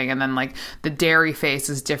something. And then like the dairy face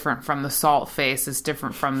is different from the salt face, is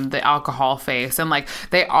different from the alcohol face. And like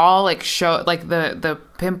they all like show like the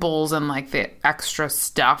pimples and like the extra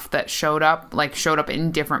stuff that showed up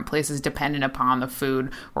in different places depending upon the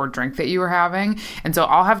food or drink that you were having. And so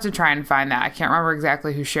I'll have to try and find that. I can't remember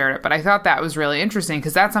exactly who shared it, but I thought that was really interesting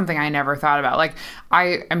because that's something I never thought about. Like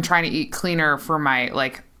I am trying to eat cleaner for my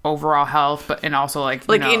like overall health, but and also like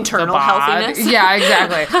internal healthiness. Yeah,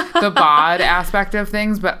 exactly. The bod aspect of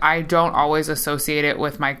things, but I don't always associate it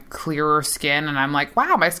with my clearer skin. And I'm like,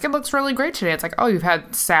 wow, my skin looks really great today. It's like, oh, you've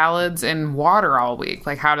had salads and water all week.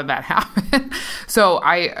 Like, how did that happen? So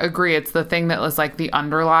I agree. It's the thing that was like the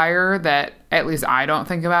underlier that at least I don't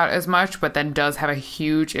think about as much, but then does have a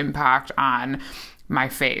huge impact on my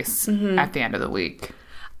face at the end of the week.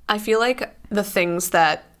 I feel like the things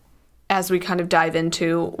that, as we kind of dive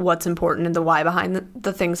into what's important and the why behind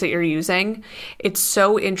the things that you're using, it's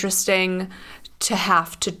so interesting to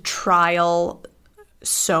have to trial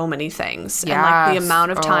so many things. Yes. And like the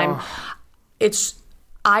amount of time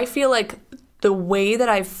I feel like the way that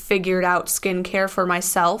I've figured out skincare for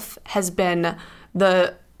myself has been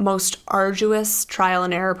the most arduous trial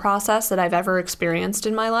and error process that I've ever experienced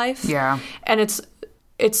in my life. Yeah. And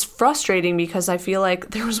it's frustrating because I feel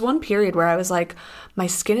like there was one period where I was like, my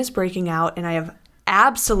skin is breaking out and I have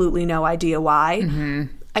absolutely no idea why. Mm-hmm.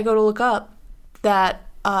 I go to look up that,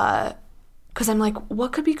 because I'm like,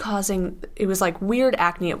 what could be causing, it was like weird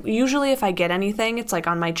acne. Usually if I get anything, it's like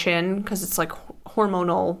on my chin because it's like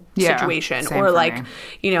hormonal situation, or like,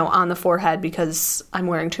 on the forehead because I'm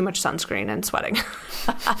wearing too much sunscreen and sweating.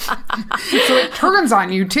 So it turns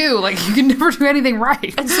on you too. Like you can never do anything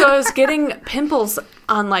right. And so I was getting pimples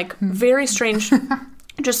on like very strange,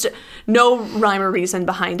 just no rhyme or reason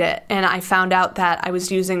behind it. And I found out that I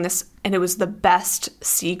was using this and it was the best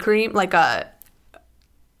C cream,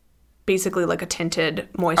 basically like a tinted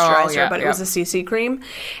moisturizer, but it was a CC cream,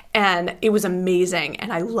 and it was amazing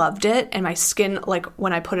and I loved it. And my skin, like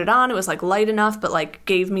when I put it on, it was like light enough, but like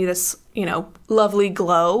gave me this, lovely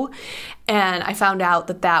glow. And I found out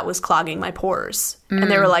that was clogging my pores.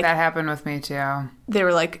 And they were like, that happened with me too. They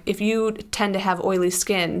were like, if you tend to have oily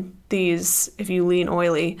skin, if you lean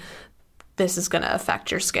oily, this is going to affect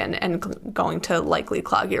your skin and going to likely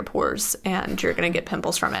clog your pores and you're going to get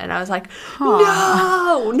pimples from it. And I was like,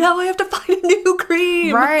 no, now I have to find a new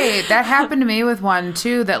cream. Right. That happened to me with one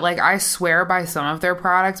too, that like I swear by some of their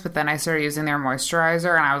products, but then I started using their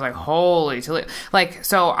moisturizer and I was like, holy, like,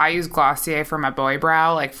 so I use Glossier for my boy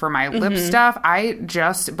brow, like for my lip stuff. I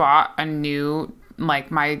just bought a new,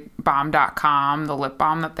 like my Balm.com, the lip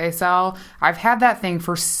balm that they sell. I've had that thing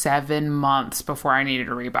for 7 months before I needed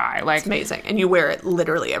to rebuy. Like, it's amazing. And you wear it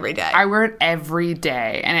literally every day. I wear it every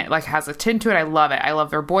day and it like has a tint to it. I love it. I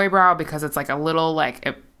love their boy brow because it's like a little like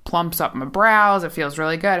it plumps up my brows. It feels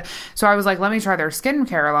really good. So I was like, let me try their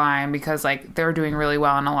skincare line because like they're doing really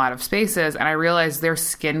well in a lot of spaces. And I realized their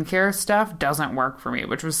skincare stuff doesn't work for me,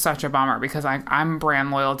 which was such a bummer because I'm brand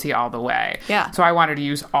loyalty all the way. Yeah. So I wanted to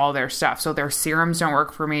use all their stuff. So their serums don't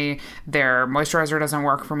work for me. Their moisturizer doesn't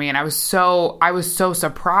work for me. And I was so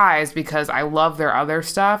surprised because I love their other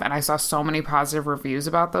stuff and I saw so many positive reviews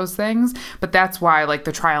about those things. But that's why like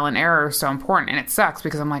the trial and error is so important. And it sucks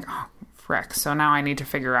because I'm like, oh, frick. So now I need to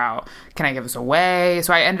figure out, can I give this away?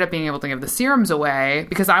 So I ended up being able to give the serums away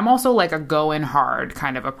because I'm also like a go in hard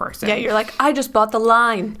kind of a person. Yeah, you're like, I just bought the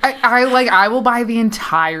line. I will buy the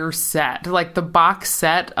entire set, like the box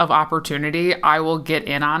set of Opportunity. I will get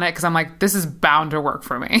in on it because I'm like, this is bound to work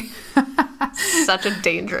for me. Such a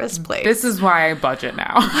dangerous place. This is why I budget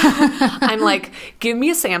now. I'm like, give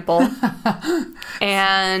me a sample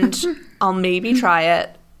and I'll maybe try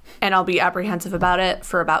it. And I'll be apprehensive about it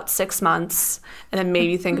for about 6 months and then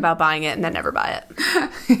maybe think about buying it and then never buy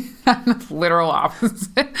it. I'm the literal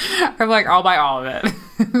opposite. I'm like, I'll buy all of it.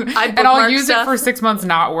 And I'll use it for 6 months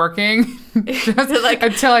not working just like,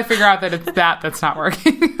 until I figure out that it's that's not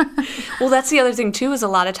working. Well, that's the other thing too, is a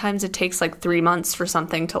lot of times it takes like 3 months for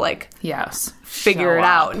something to like figure it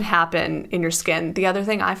out and happen in your skin. The other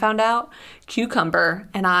thing I found out, cucumber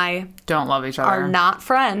and I don't love each other. Are not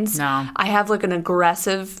friends. No. I have like an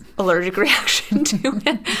aggressive allergic reaction to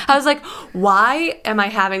it. I was like, why am I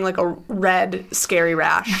having like a red scary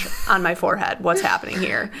rash on my forehead? What's happening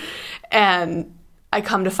here? And I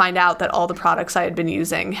come to find out that all the products I had been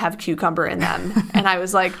using have cucumber in them. And I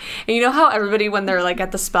was like, and you know how everybody, when they're like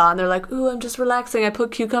at the spa and they're like, ooh, I'm just relaxing, I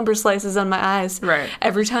put cucumber slices on my eyes. Right.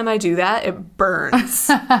 Every time I do that, it burns.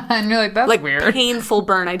 And you're like, that's like weird. Painful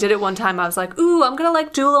burn. I did it one time. I was like, ooh, I'm going to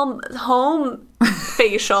like do a little home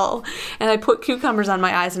facial. And I put cucumbers on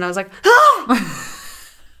my eyes and I was like, ah!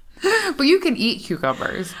 But you can eat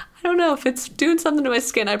cucumbers. I don't know. If it's doing something to my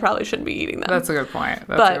skin, I probably shouldn't be eating them. That's a good point.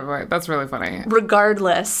 That's really funny.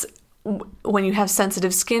 Regardless, when you have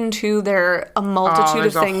sensitive skin too, there are a multitude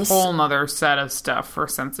of things. There's a whole nother set of stuff for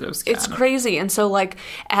sensitive skin. It's crazy. And so like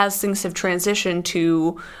as things have transitioned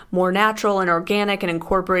to more natural and organic and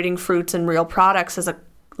incorporating fruits and real products as a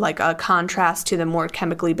contrast to the more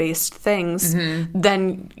chemically based things,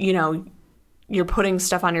 then, you know, you're putting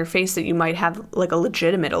stuff on your face that you might have like a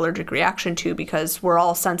legitimate allergic reaction to because we're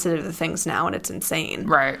all sensitive to things now and it's insane.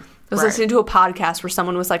 Right. I was listening to a podcast where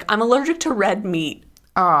someone was like, I'm allergic to red meat.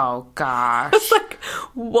 Oh, gosh. It's like,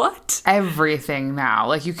 what? Everything now.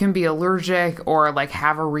 Like, you can be allergic or, like,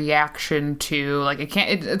 have a reaction to, like,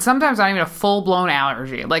 it's sometimes not even a full-blown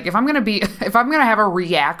allergy. Like, if I'm going to have a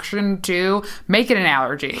reaction to, make it an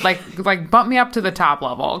allergy. Like bump me up to the top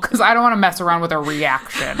level because I don't want to mess around with a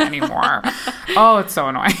reaction anymore. Oh, it's so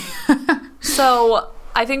annoying. So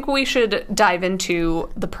I think we should dive into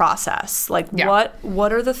the process. Like,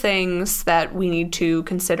 what are the things that we need to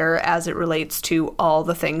consider as it relates to all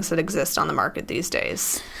the things that exist on the market these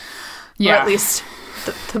days? Yeah. Or at least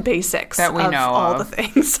the basics that we know all the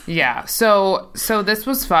things. Yeah. So this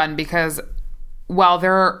was fun because while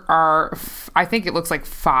there are, I think it looks like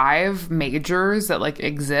 5 majors that like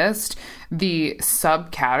exist, the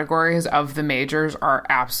subcategories of the majors are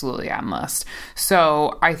absolutely endless.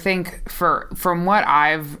 So I think from what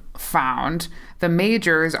I've found, the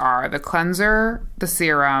majors are the cleanser, the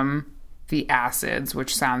serum, the acids,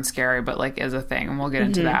 which sounds scary, but like is a thing, and we'll get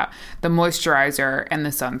into that, the moisturizer, and the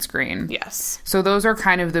sunscreen. Yes. So those are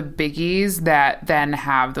kind of the biggies that then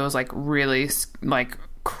have those like really like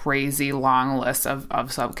crazy long list of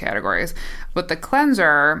subcategories. But the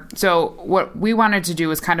cleanser, so what we wanted to do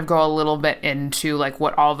was kind of go a little bit into like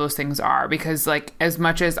what all those things are, because like as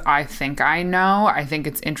much as I think I know, I think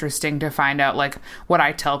it's interesting to find out like what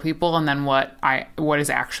I tell people and then what is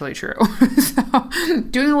actually true. So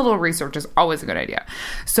doing a little research is always a good idea.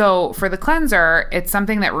 So for the cleanser, it's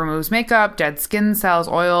something that removes makeup, dead skin cells,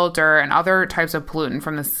 oil, dirt, and other types of pollutant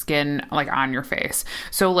from the skin like on your face.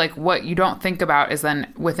 So like what you don't think about is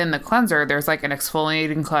then within the cleanser, there's like an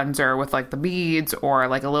exfoliating cleanser with like the beads or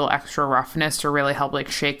like a little extra roughness to really help like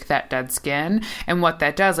shake that dead skin. And what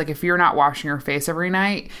that does, like if you're not washing your face every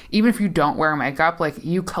night, even if you don't wear makeup, like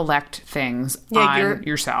you collect things on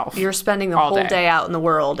yourself. You're spending the whole day out in the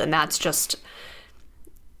world, and that's just,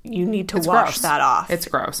 you need to wash that off. It's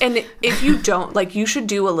gross. And if you don't, like, you should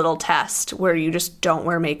do a little test where you just don't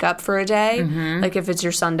wear makeup for a day. Like if it's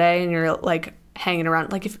your Sunday and you're like hanging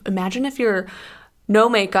around, like imagine if you're no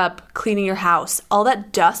makeup, cleaning your house, all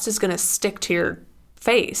that dust is going to stick to your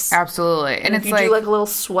face. Absolutely. And if you do like a little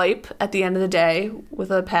swipe at the end of the day with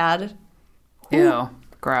a pad. Ew.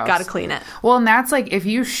 Gross. Gotta clean it. Well, and that's like if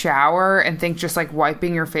you shower and think just like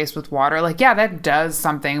wiping your face with water, like, yeah, that does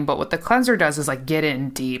something. But what the cleanser does is like get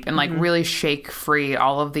in deep and like really shake free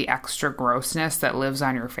all of the extra grossness that lives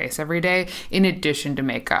on your face every day, in addition to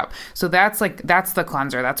makeup. So that's the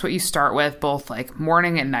cleanser. That's what you start with both like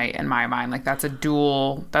morning and night in my mind. Like that's a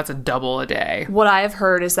double a day. What I have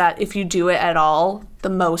heard is that if you do it at all, the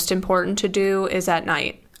most important to do is at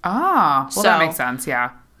night. Ah, well, that makes sense.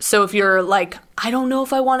 Yeah. So if you're like, I don't know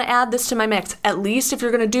if I want to add this to my mix, at least if you're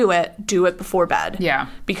going to do it before bed. Yeah.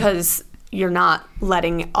 Because you're not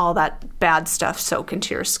letting all that bad stuff soak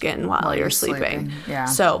into your skin while you're sleeping. Yeah.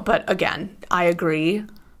 So, but again, I agree.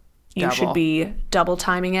 You should be double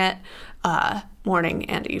timing it, morning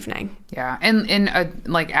and evening. Yeah. And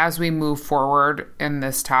like as we move forward in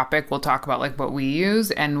this topic, we'll talk about like what we use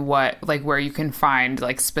and what like where you can find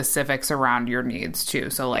like specifics around your needs too.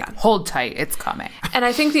 So like hold tight, it's coming. And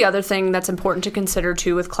I think the other thing that's important to consider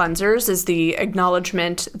too with cleansers is the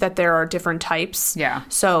acknowledgement that there are different types. Yeah.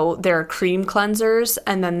 So there are cream cleansers,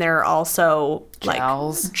 and then there are also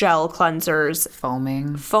gels, like gel cleansers,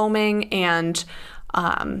 foaming, and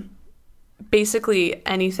basically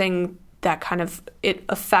anything that kind of, it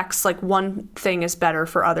affects, like one thing is better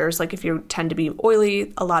for others. Like if you tend to be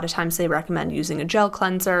oily, a lot of times they recommend using a gel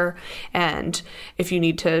cleanser. And if you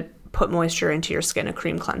need to put moisture into your skin, a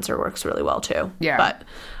cream cleanser works really well too. Yeah. But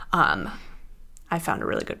I found a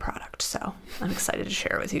really good product, so I'm excited to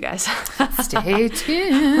share it with you guys. Stay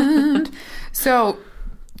tuned. So,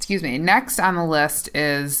 excuse me, next on the list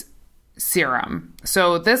is serum.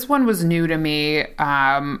 So this one was new to me.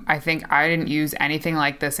 I think I didn't use anything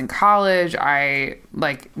like this in college. I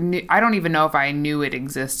don't even know if I knew it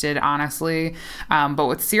existed, honestly. But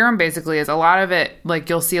what serum basically is, a lot of it, like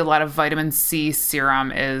you'll see a lot of vitamin C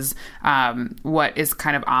serum is what is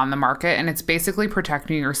kind of on the market, and it's basically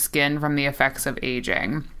protecting your skin from the effects of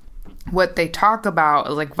aging. What they talk about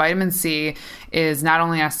is like vitamin C is not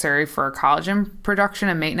only necessary for collagen production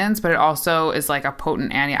and maintenance, but it also is like a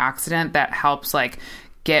potent antioxidant that helps like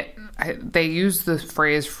they use the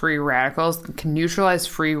phrase free radicals, can neutralize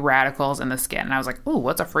free radicals in the skin. And I was like, ooh,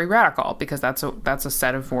 what's a free radical? Because that's a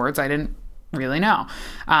set of words I didn't really know.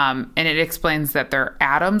 And it explains that they're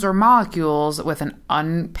atoms or molecules with an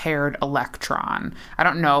unpaired electron. I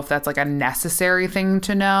don't know if that's like a necessary thing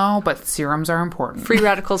to know, but serums are important. Free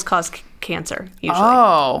radicals cause cancer, usually.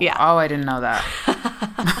 Oh. Yeah. Oh, I didn't know that.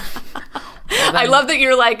 I love that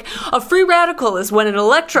you're like, a free radical is when an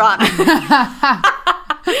electron...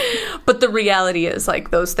 But the reality is,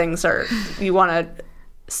 like, those things are... You want to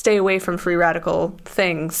stay away from free radical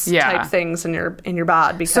things, type things in your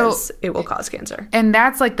bod, because it will cause cancer. And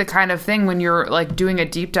that's like the kind of thing when you're like doing a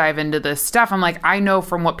deep dive into this stuff. I'm like, I know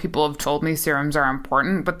from what people have told me serums are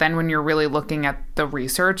important, but then when you're really looking at the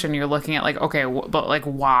research and you're looking at like, okay, but like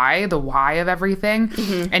why, the why of everything,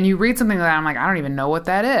 and you read something like that, I'm like, I don't even know what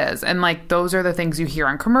that is. And like, those are the things you hear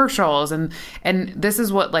on commercials. And this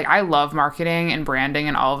is what, like, I love marketing and branding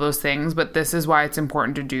and all of those things, but this is why it's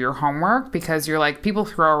important to do your homework, because you're like, people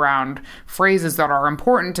throw around phrases that are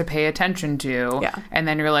important to pay attention to. Yeah. And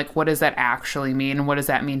then you're like, what does that actually mean? What does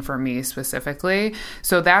that mean for me specifically?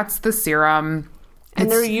 So that's the serum.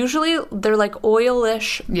 And they're like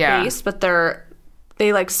oilish base, but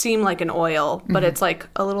they like seem like an oil, but it's like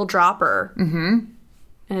a little dropper. Mm-hmm.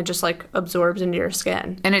 And it just like absorbs into your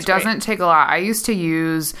skin. And it doesn't take a lot. I used to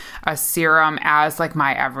use a serum as like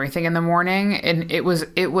my everything in the morning. And it was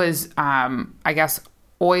I guess,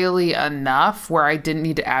 oily enough where I didn't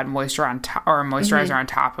need to add moisture on top or moisturizer on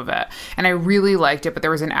top of it. And I really liked it, but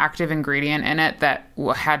there was an active ingredient in it that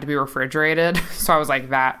had to be refrigerated. So I was like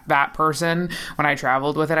that person when I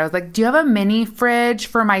traveled with it. I was like, do you have a mini fridge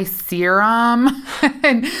for my serum?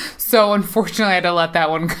 And so unfortunately I had to let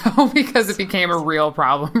that one go because it became a real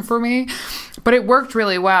problem for me. But it worked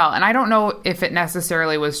really well. And I don't know if it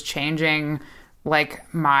necessarily was changing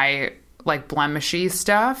like my like blemishy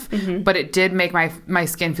stuff, but it did make my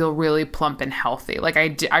skin feel really plump and healthy. Like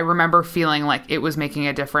I remember feeling like it was making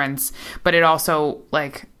a difference, but it also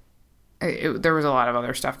like there was a lot of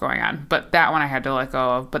other stuff going on, but that one I had to let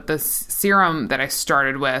go of. But the serum that I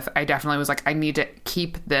started with, I definitely was like, I need to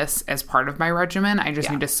keep this as part of my regimen. I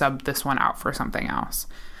just need to sub this one out for something else.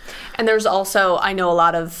 And there's also, I know a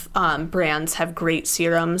lot of brands have great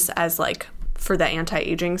serums as like for the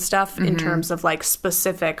anti-aging stuff in terms of like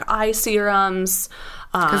specific eye serums.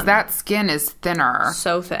 Because that skin is thinner.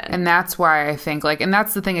 So thin. And that's why I think like, and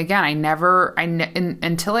that's the thing again,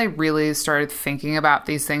 until I really started thinking about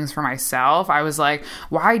these things for myself, I was like,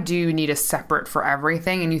 why do you need a separate for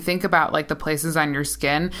everything? And you think about like the places on your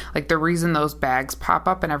skin, like the reason those bags pop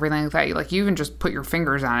up and everything like that, you even just put your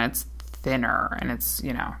fingers on it, it's thinner and it's,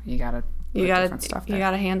 you gotta different stuff there. You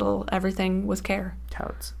gotta handle everything with care.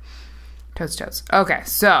 Totes. Okay,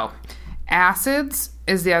 so acids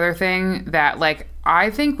is the other thing that like I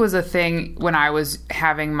think was a thing when I was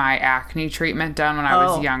having my acne treatment done when I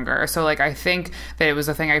was younger. So like I think that it was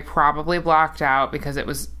a thing I probably blocked out because it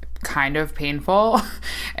was kind of painful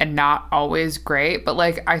and not always great. But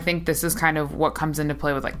like I think this is kind of what comes into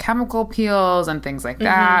play with like chemical peels and things like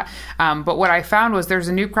that. But what I found was there's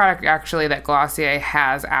a new product actually that Glossier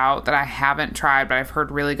has out that I haven't tried, but I've heard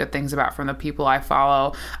really good things about from the people I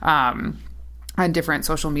follow on different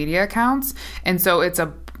social media accounts. And so it's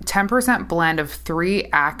a 10% blend of 3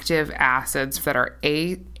 active acids that are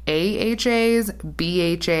AHAs,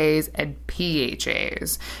 BHAs, and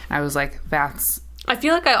PHAs. And I was like, I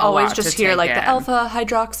feel like I always just hear like the alpha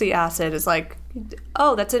hydroxy acid is like,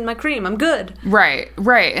 oh, that's in my cream, I'm good. Right.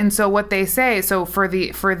 And so what they say, so for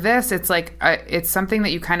this, it's like it's something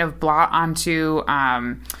that you kind of blot onto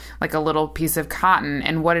like a little piece of cotton,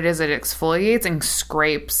 and what it is, it exfoliates and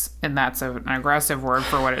scrapes, and that's an aggressive word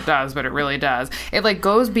for what it does, but it really does. It like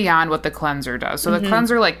goes beyond what the cleanser does. So the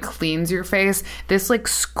cleanser like cleans your face. This like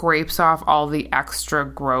scrapes off all the extra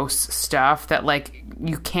gross stuff that like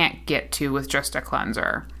you can't get to with just a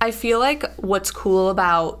cleanser. I feel like what's cool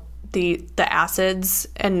about the acids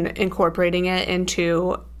and incorporating it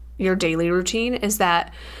into your daily routine is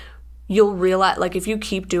that you'll realize, like, if you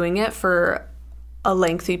keep doing it for a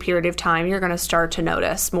lengthy period of time, you're going to start to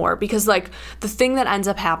notice more, because like the thing that ends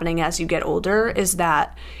up happening as you get older is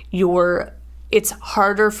that your it's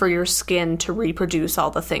harder for your skin to reproduce all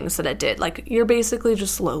the things that it did. Like, you're basically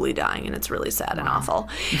just slowly dying, and it's really sad and awful.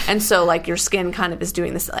 And so, like, your skin kind of is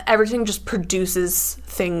doing this. Everything just produces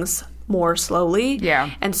things more slowly.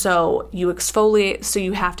 Yeah. And so you exfoliate, so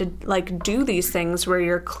you have to, like, do these things where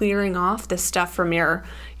you're clearing off this stuff from your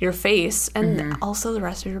face and also the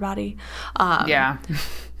rest of your body. Yeah.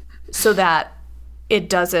 So that it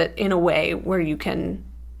does it in a way where you can,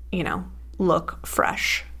 you know, look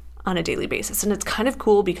fresh on a daily basis. And it's kind of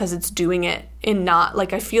cool because it's doing it in not,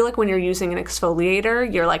 like, I feel like when you're using an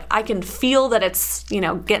exfoliator, you're like, I can feel that it's, you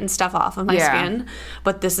know, getting stuff off of my skin.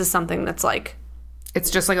 But this is something that's like, it's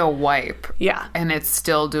just like a wipe. Yeah. And it's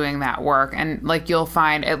still doing that work. And like, you'll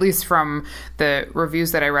find, at least from the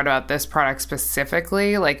reviews that I read about this product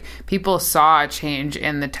specifically, like, people saw a change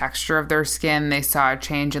in the texture of their skin. They saw a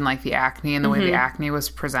change in like the acne and the way the acne was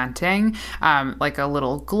presenting, like a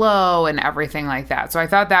little glow and everything like that. So I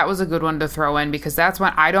thought that was a good one to throw in, because that's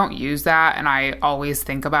when I don't use that. And I always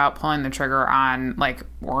think about pulling the trigger on like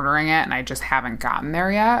ordering it, and I just haven't gotten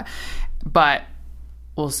there yet. But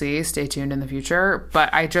we'll see. Stay tuned in the future.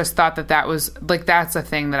 But I just thought that was like, that's a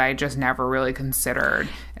thing that I just never really considered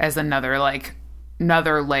as another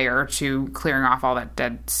layer to clearing off all that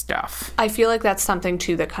dead stuff. I feel like that's something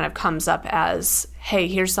too that kind of comes up as, hey,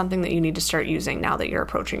 here's something that you need to start using now that you're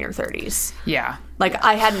approaching your 30s. Yeah. Like,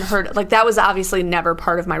 I hadn't heard, like, that was obviously never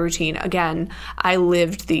part of my routine. Again, I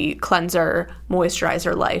lived the cleanser,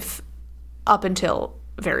 moisturizer life up until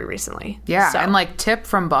very recently. Yeah. So. And like, tip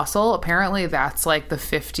from Bustle, apparently that's like the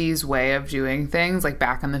 50s way of doing things. Like,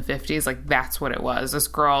 back in the 50s, like, that's what it was. This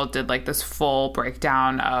girl did like this full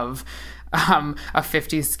breakdown of a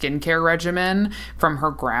 50s skincare regimen from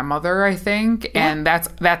her grandmother, I think. Yeah. And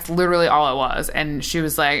that's literally all it was. And she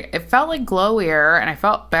was like, it felt like glowier and I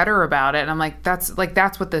felt better about it. And I'm like, that's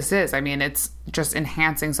what this is. I mean, it's just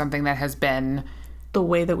enhancing something that has been the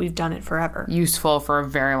way that we've done it forever. Useful for a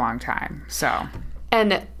very long time. So...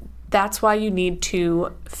 And that's why you need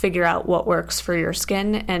to figure out what works for your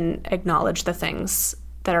skin and acknowledge the things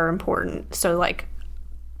that are important. So, like,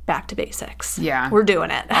 back to basics. Yeah. We're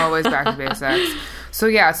doing it. Always back to basics. So,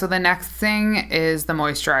 yeah. So, the next thing is the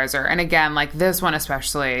moisturizer. And again, like, this one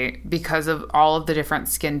especially, because of all of the different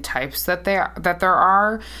skin types that there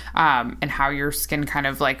are, and how your skin kind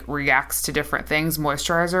of, like, reacts to different things,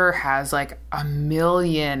 moisturizer has, like, a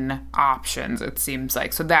million options, it seems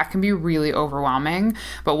like. So, that can be really overwhelming.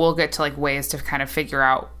 But we'll get to, like, ways to kind of figure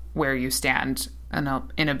out where you stand in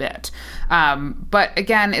a bit. But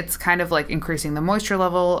again, it's kind of like increasing the moisture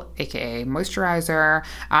level, aka moisturizer,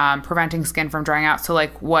 preventing skin from drying out. So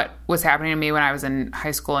like, what was happening to me when I was in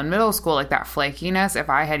high school and middle school, like that flakiness, if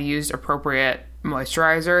I had used appropriate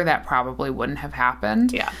moisturizer, that probably wouldn't have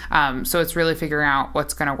happened. Yeah. So it's really figuring out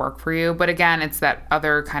what's going to work for you. But again, it's that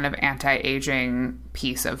other kind of anti-aging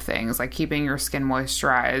piece of things, like keeping your skin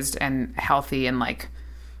moisturized and healthy and like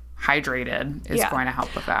hydrated is going to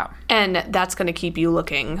help with that. And that's going to keep you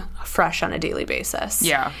looking fresh on a daily basis.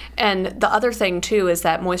 Yeah. And the other thing too is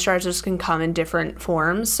that moisturizers can come in different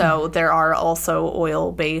forms. So there are also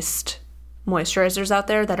oil-based moisturizers out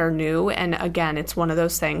there that are new. And again, it's one of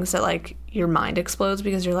those things that like your mind explodes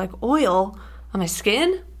because you're like, oil on my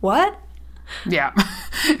skin? What? Yeah.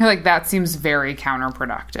 Like that seems very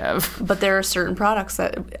counterproductive. But there are certain products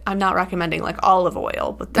that I'm not recommending, like olive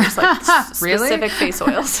oil, but there's like really? specific face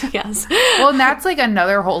oils. Yes. Well, and that's like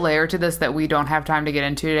another whole layer to this that we don't have time to get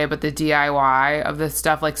into today, but the DIY of this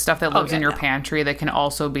stuff, like stuff that lives in your pantry that can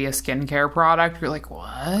also be a skincare product. You're like,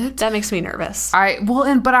 what? That makes me nervous.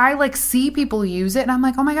 But I like see people use it and I'm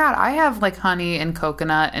like, oh my God, I have like honey and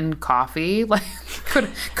coconut and coffee. Like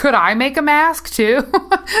could I make a mask too?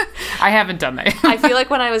 I haven't done that. I feel like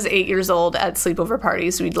when I was 8 years old at sleepover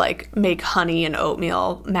parties, we'd like make honey and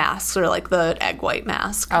oatmeal masks or like the egg white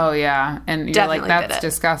mask. Oh yeah. And you're Definitely like, that's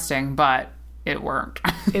disgusting, but it worked.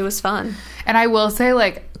 It was fun. And I will say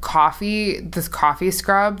like this coffee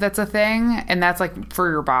scrub, that's a thing. And that's like for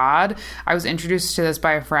your bod. I was introduced to this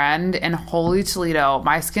by a friend and holy Toledo,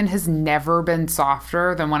 my skin has never been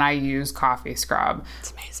softer than when I use coffee scrub.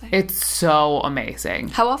 It's amazing. It's so amazing.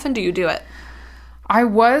 How often do you do it? I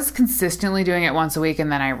was consistently doing it once a week and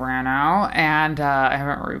then I ran out and I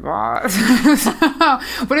haven't rebought.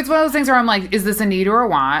 But it's one of those things where I'm like, is this a need or a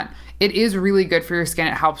want? It is really good for your skin.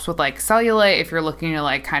 It helps with like cellulite if you're looking to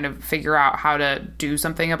like kind of figure out how to do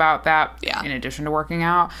something about that in addition to working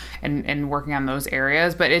out and working on those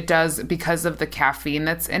areas. But it does, because of the caffeine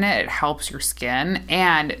that's in it, it helps your skin.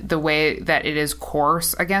 And the way that it is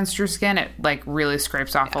coarse against your skin, it like really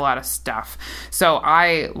scrapes off a lot of stuff. So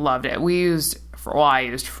I loved it. We used I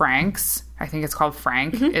used Frank's. I think it's called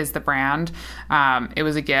Frank is the brand. It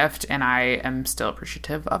was a gift, and I am still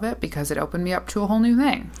appreciative of it because it opened me up to a whole new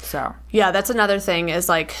thing. So yeah, that's another thing is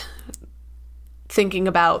like thinking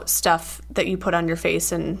about stuff that you put on your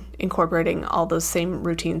face and incorporating all those same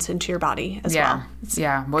routines into your body as well.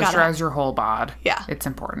 Yeah, moisturize your whole bod. Yeah. It's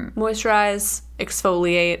important. Moisturize,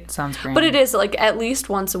 exfoliate. Sunscreen. But it is like at least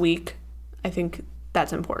once a week. I think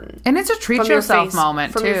that's important. And it's a treat yourself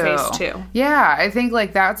moment, from too. From your face, too. Yeah, I think,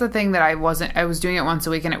 like, that's the thing that I was doing it once a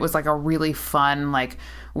week, and it was, like, a really fun, like,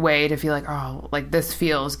 way to feel like, oh, like, this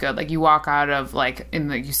feels good. Like, you walk out of, like, and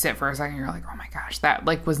like, you sit for a second, and you're like, oh, my gosh, that,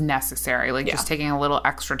 like, was necessary. Like, just taking a little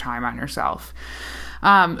extra time on yourself.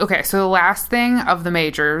 Okay, so the last thing of the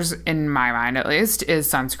majors, in my mind at least, is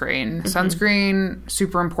sunscreen. Sunscreen,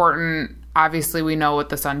 super important. Obviously, we know what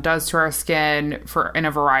the sun does to our skin in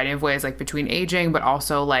a variety of ways, like between aging, but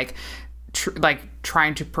also like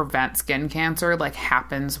trying to prevent skin cancer, like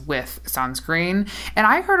happens with sunscreen. And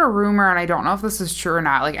I heard a rumor, and I don't know if this is true or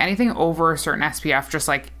not, like anything over a certain SPF just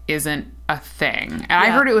like isn't a thing. And I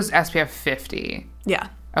heard it was SPF 50. Yeah.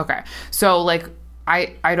 Okay. So like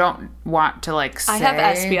I don't want to like say. I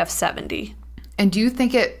have SPF 70. And do you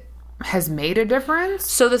think it has made a difference?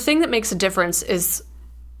 So the thing that makes a difference is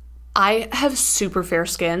I have super fair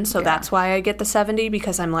skin, so that's why I get the 70,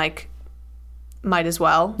 because I'm like, might as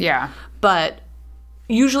well. Yeah. But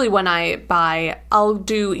usually when I buy, I'll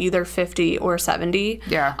do either 50 or 70.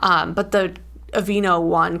 Yeah. But the Aveeno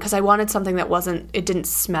one, because I wanted something that it didn't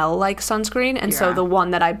smell like sunscreen, and so the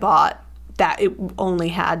one that I bought, that it only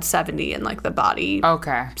had 70 in like the body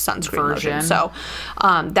sunscreen version. So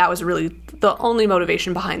that was really the only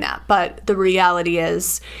motivation behind that. But the reality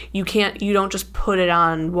is you don't just put it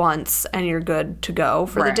on once and you're good to go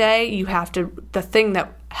for the day. You have to, the thing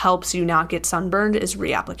that helps you not get sunburned is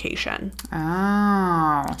reapplication.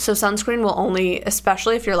 Oh. So sunscreen will only,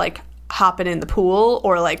 especially if you're like hopping in the pool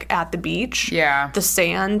or like at the beach, the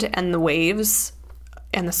sand and the waves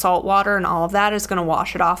and the salt water and all of that is going to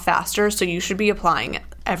wash it off faster. So you should be applying it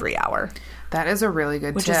every hour. That is a really good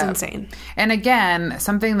tip. Which is insane. And again,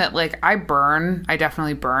 something that like I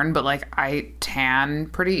definitely burn, but like I tan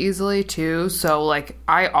pretty easily too. So like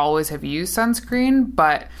I always have used sunscreen,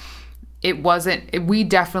 but we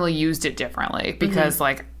definitely used it differently because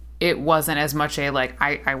like it wasn't as much a like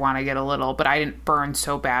I want to get a little, but I didn't burn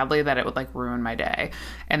so badly that it would like ruin my day,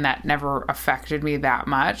 and that never affected me that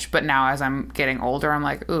much. But now as I'm getting older, I'm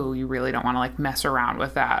like, ooh, you really don't want to like mess around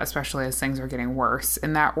with that, especially as things are getting worse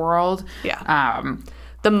in that world.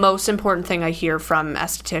 The most important thing I hear from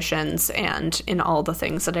estheticians and in all the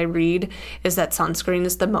things that I read is that sunscreen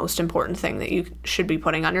is the most important thing that you should be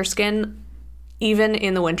putting on your skin, even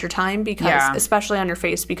in the wintertime, because especially on your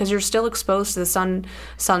face, because you're still exposed to the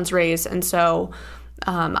sun's rays. And so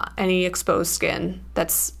any exposed skin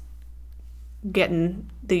that's getting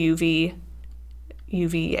the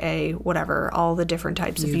UVA, whatever, all the different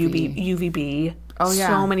types of UVB. Oh, yeah.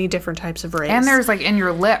 So many different types of rays. And there's like in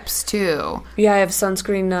your lips too. Yeah, I have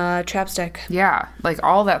sunscreen chapstick. Yeah, like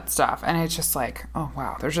all that stuff. And it's just like, oh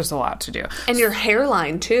wow, there's just a lot to do. And your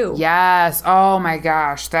hairline too. Yes. Oh my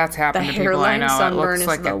gosh, that's happened to people I know. Sunburn it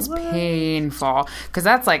looks like it's painful. Because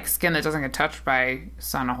that's like skin that doesn't get touched by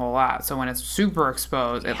sun a whole lot. So when it's super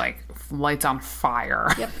exposed, it like lights on fire.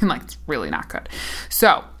 And like it's really not good.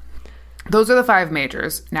 So those are the 5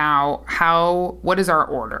 majors. Now, what is our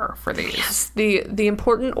order for these? Yes, the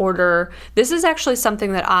important order. This is actually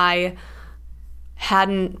something that I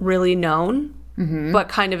hadn't really known, but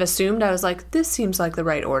kind of assumed. I was like, this seems like the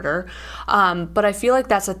right order. But I feel like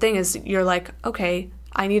that's the thing is you're like, okay,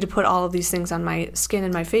 I need to put all of these things on my skin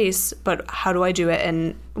and my face, but how do I do it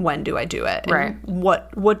and when do I do it? And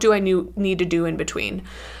what do I need to do in between?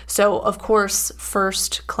 So, of course,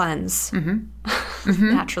 first cleanse.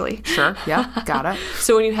 Naturally. Sure. Yeah. Got it.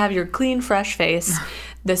 So when you have your clean, fresh face,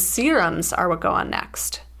 the serums are what go on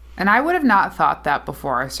next. And I would have not thought that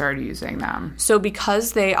before I started using them. So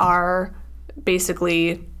because they are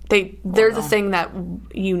basically... They're the thing that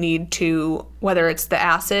you need to, whether it's the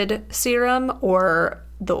acid serum or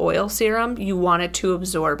the oil serum, you want it to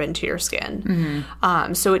absorb into your skin.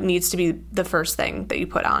 So it needs to be the first thing that you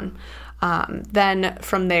put on. Then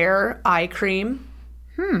from there, eye cream.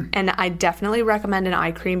 And I definitely recommend an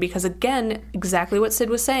eye cream because, again, exactly what Sid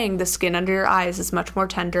was saying, the skin under your eyes is much more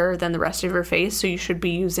tender than the rest of your face. So you should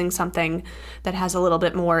be using something that has a little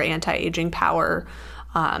bit more anti-aging power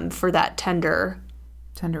for that tender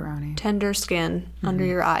skin under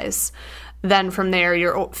your eyes. Then from there,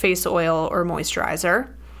 your face oil or moisturizer.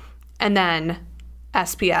 And then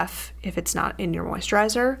SPF if it's not in your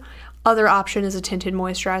moisturizer. other option is a tinted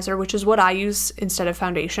moisturizer, which is what I use instead of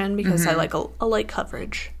foundation because I like a light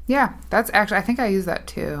coverage. Yeah, that's actually, I think I use that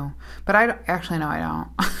too. But I don't.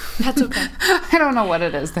 That's okay. I don't know what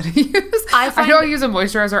it is that I use. I know I use a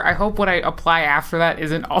moisturizer. I hope what I apply after that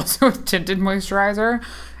isn't also a tinted moisturizer.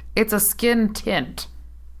 It's a skin tint.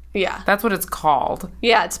 Yeah. That's what it's called.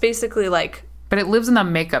 Yeah, it's basically like... But it lives in the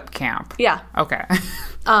makeup camp. Yeah. Okay.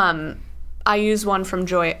 I use one from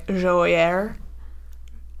Joyeur.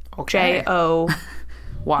 Okay. Joyeur.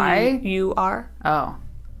 Oh.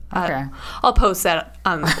 Okay. I'll post that.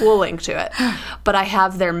 We'll link to it. But I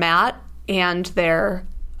have their matte and their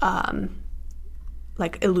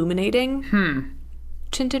like illuminating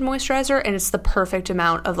tinted moisturizer, and it's the perfect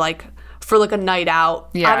amount of like for like a night out.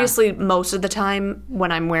 Yeah. Obviously, most of the time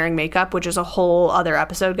when I'm wearing makeup, which is a whole other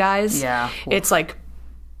episode, guys. Yeah. It's like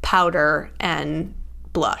powder and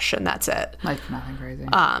blush, and that's it. Like nothing crazy.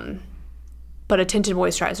 But a tinted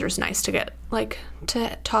moisturizer is nice to get, like,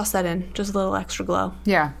 to toss that in. Just a little extra glow.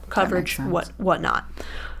 Yeah. Coverage, whatnot.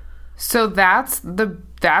 So that's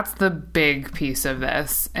the big piece of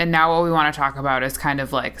this. And now what we want to talk about is kind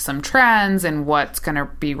of like some trends and what's going to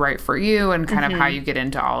be right for you and kind of how you get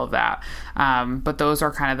into all of that. But those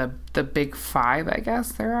are kind of the big 5, I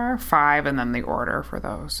guess there are 5, and then the order for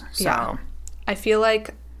those. So yeah. I feel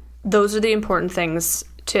like those are the important things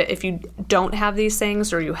to, if you don't have these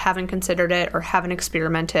things or you haven't considered it or haven't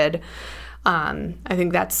experimented, I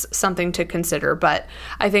think that's something to consider. But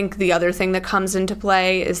I think the other thing that comes into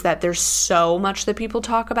play is that there's so much that people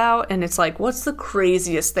talk about, and it's like, what's the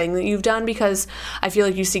craziest thing that you've done? Because I feel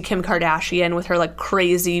like you see Kim Kardashian with her like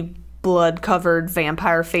crazy blood-covered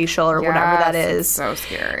vampire facial or whatever that is. So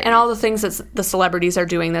scary. And all the things that the celebrities are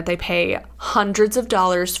doing that they pay hundreds of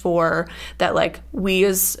dollars for, that like we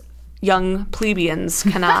as young plebeians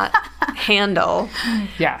cannot handle.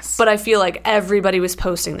 Yes. But I feel like everybody was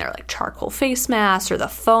posting their like charcoal face masks or the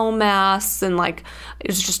foam masks, and like it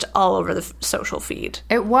was just all over the social feed.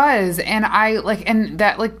 It was. And and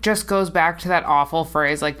that like just goes back to that awful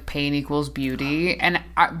phrase like pain equals beauty. And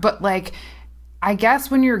but like I guess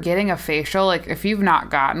when you're getting a facial, like if you've not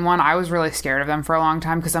gotten one, I was really scared of them for a long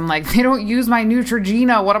time because I'm like, they don't use my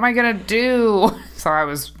Neutrogena. What am I going to do? So I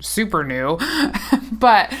was super new,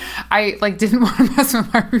 but I like didn't want to mess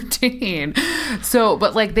with my routine. So,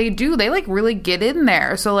 but like they like really get in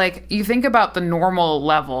there. So like you think about the normal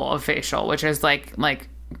level of facial, which is like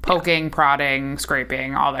poking, prodding,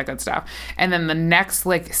 scraping, all that good stuff. And then the next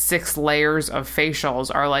like 6 layers of facials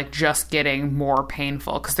are like just getting more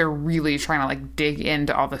painful because they're really trying to like dig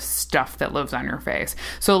into all the stuff that lives on your face.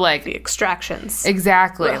 So like the extractions.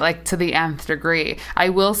 Exactly. Ugh. Like to the nth degree. I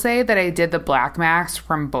will say that I did the black mask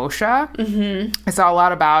from Boscia. I saw a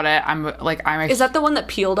lot about it. Is that the one that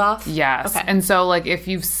peeled off? Yes. Okay. And so like if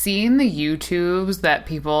you've seen the YouTubes that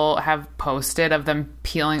people have posted of them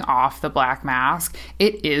peeling off the black mask,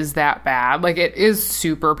 it is that bad. Like it is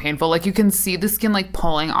super painful. Like you can see the skin like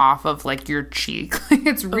pulling off of like your cheek.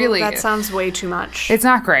 It's really... that sounds way too much. It's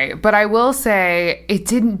not great. But I will say it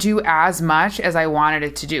didn't do as much as I wanted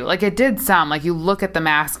it to do. Like it did some. Like you look at the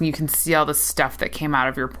mask and you can see all the stuff that came out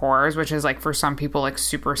of your pores, which is like for some people like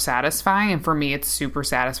super satisfying. And for me it's super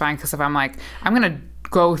satisfying because if I'm like, I'm going to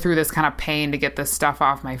go through this kind of pain to get this stuff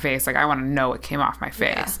off my face, like I want to know it came off my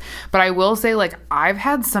face. Yeah. But I will say like I've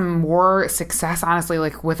had some more success honestly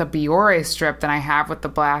like with a Biore strip than I have with the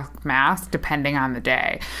black mask depending on the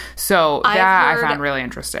day. So that I found really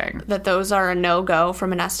interesting. That those are a no-go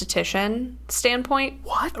from an esthetician standpoint.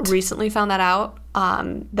 What? Recently found that out,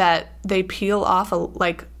 that they peel off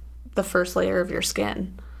like the first layer of your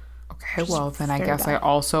skin. Okay, well then I guess bad. I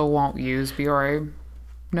also won't use Biore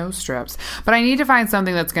nose strips. But I need to find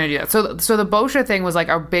something that's going to do that. So the Boscia thing was like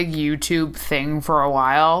a big YouTube thing for a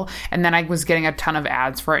while. And then I was getting a ton of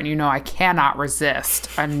ads for it. And you know, I cannot resist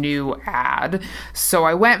a new ad. So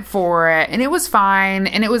I went for it and it was fine.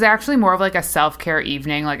 And it was actually more of like a self-care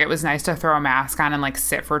evening. Like it was nice to throw a mask on and like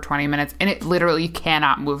sit for 20 minutes. And it literally, you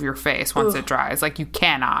cannot move your face once it dries. Like you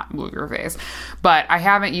cannot move your face. But I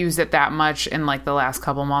haven't used it that much in like the last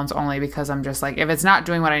couple months only because I'm just like, if it's not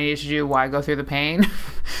doing what I need to do, why go through the pain?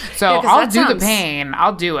 So yeah, I'll do the pain.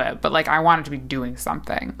 I'll do it. But like I want it to be doing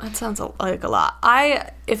something. That sounds like a lot.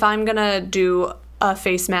 If I'm going to do a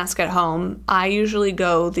face mask at home, I usually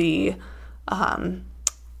go the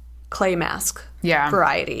clay mask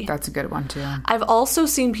variety. That's a good one too. I've also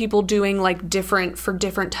seen people doing like different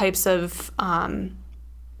types of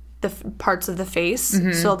the parts of the face.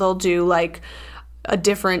 Mm-hmm. So they'll do like a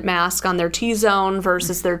different mask on their T-zone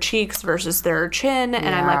versus their cheeks versus their chin.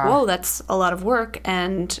 And I'm like, whoa, that's a lot of work.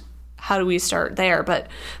 And how do we start there? But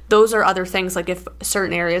those are other things, like if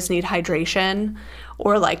certain areas need hydration,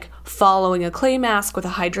 or like following a clay mask with a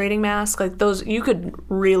hydrating mask, like those, you could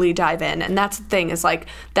really dive in. And that's the thing, is like,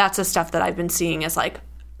 that's the stuff that I've been seeing is like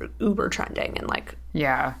uber trending and like.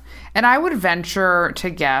 Yeah. And I would venture to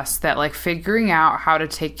guess that like figuring out how to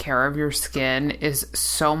take care of your skin is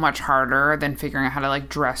so much harder than figuring out how to like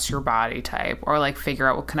dress your body type, or like figure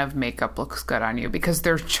out what kind of makeup looks good on you, because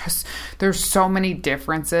there's so many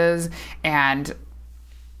differences, and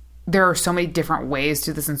there are so many different ways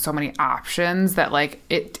to do this and so many options that like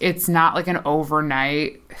it's not like an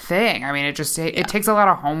overnight thing. I mean, it takes a lot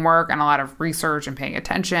of homework and a lot of research and paying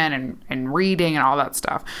attention and reading and all that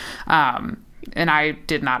stuff. And I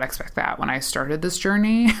did not expect that when I started this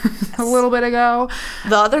journey a little bit ago.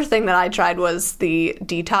 The other thing that I tried was the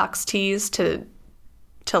detox teas to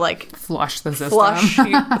like flush the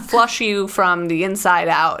system. flush you from the inside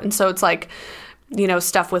out. And so it's like, you know,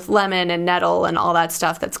 stuff with lemon and nettle and all that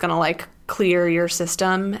stuff that's going to like clear your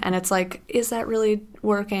system. And it's like, is that really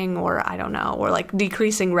working? Or I don't know. Or like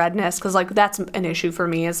decreasing redness. Because like that's an issue for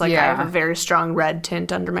me, is like I have a very strong red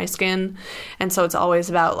tint under my skin. And so it's always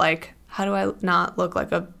about like, how do I not look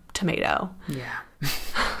like a tomato? Yeah.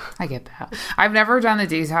 I get that. I've never done the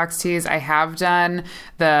detox teas. I have done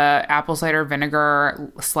the apple cider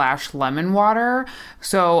vinegar / lemon water.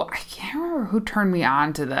 So I can't remember who turned me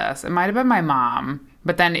on to this. It might have been my mom.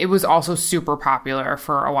 But then it was also super popular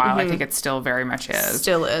for a while. I think it still very much is.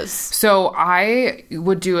 Still is. So I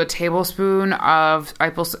would do a tablespoon of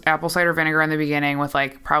apple cider vinegar in the beginning with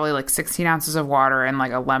like probably like 16 ounces of water and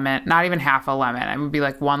like a lemon, not even half a lemon. It would be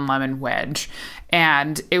like one lemon wedge.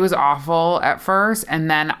 And it was awful at first.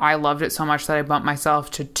 And then I loved it so much that I bumped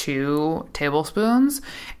myself to 2 tablespoons.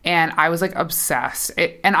 And I was like obsessed.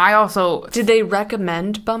 And I also... Did they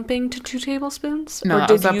recommend bumping to 2 tablespoons? No, or that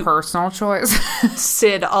did was a personal choice.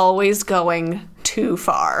 Sid always going too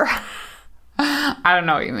far. I don't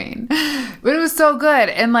know what you mean. But it was so good.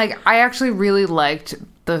 And like, I actually really liked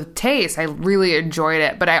the taste. I really enjoyed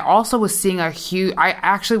it. But I also was seeing a change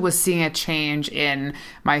in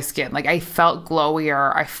my skin. Like I felt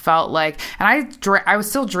glowier. I felt like, and I was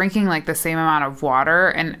still drinking like the same amount of water,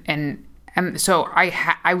 and so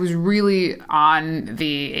I was really on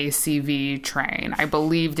the ACV train. I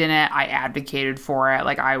believed in it. I advocated for it.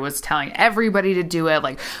 Like I was telling everybody to do it.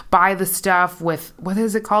 Like buy the stuff with, what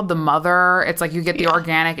is it called? The mother. It's like you get the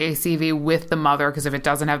organic ACV with the mother, because if it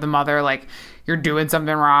doesn't have the mother, like you're doing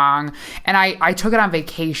something wrong. And I took it on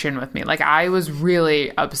vacation with me. Like I was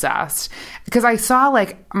really obsessed because I saw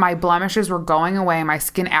like my blemishes were going away. My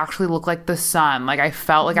skin actually looked like the sun. Like I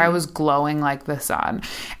felt like I was glowing like the sun.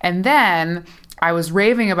 And then I was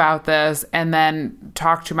raving about this, and then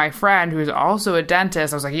talked to my friend who's also a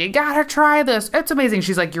dentist. I was like, you gotta try this. It's amazing.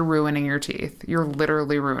 She's like, you're ruining your teeth. You're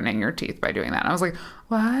literally ruining your teeth by doing that. And I was like,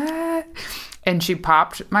 what? And she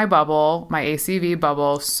popped my bubble, my ACV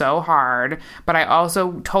bubble, so hard. But I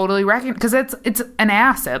also totally recognize, because it's an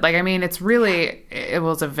acid. Like, I mean, it's really, it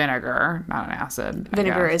was a vinegar, not an acid.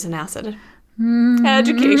 Vinegar is an acid.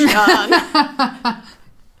 Education.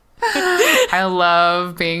 I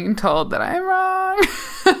love being told that I'm wrong.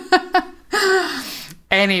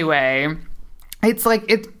 Anyway, it's like,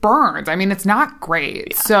 it burns. I mean, it's not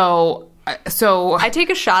great. Yeah. So I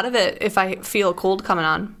take a shot of it if I feel a cold coming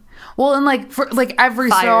on. Well, and like for like every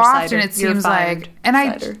so often, it seems like, and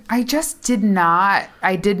I just didn't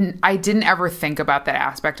ever think about that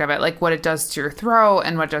aspect of it, like what it does to your throat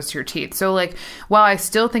and what it does to your teeth. So like, while I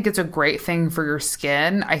still think it's a great thing for your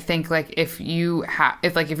skin, I think like if you're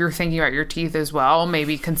thinking about your teeth as well,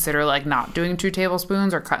 maybe consider like not doing 2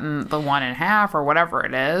 tablespoons or cutting the one in half or whatever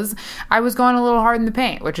it is. I was going a little hard in the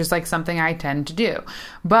paint, which is like something I tend to do,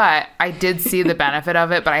 but I did see the benefit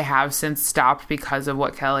of it. But I have since stopped because of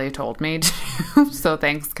what Kelly told me to do. So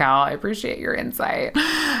thanks, Cal. I appreciate your insight.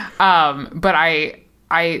 But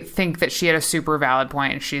I think that she had a super valid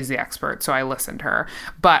point, and she's the expert, so I listened to her.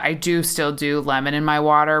 But I do still do lemon in my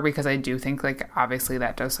water, because I do think like obviously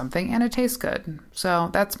that does something and it tastes good. So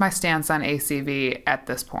that's my stance on ACV at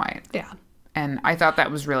this point. Yeah. And I thought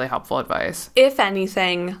that was really helpful advice. If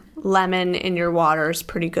anything, lemon in your water is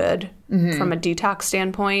pretty good from a detox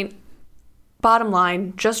standpoint. Bottom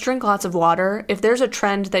line, just drink lots of water. If there's a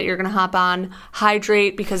trend that you're going to hop on,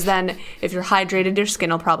 hydrate, because then if you're hydrated, your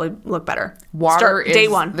skin will probably look better. Water is day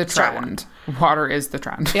one. The trend. Water is the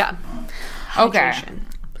trend. Yeah. Okay. Hydration.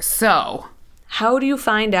 So, how do you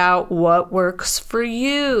find out what works for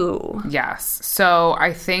you? Yes. So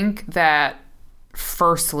I think that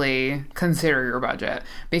firstly, consider your budget,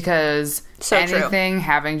 because So anything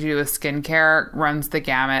having to do with skincare runs the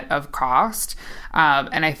gamut of cost.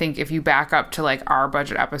 And I think if you back up to like our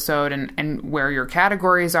budget episode and where your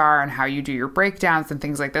categories are and how you do your breakdowns and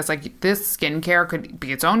things like this skincare could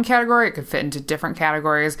be its own category. It could fit into different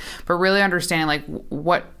categories, but really understanding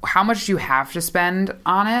like how much you have to spend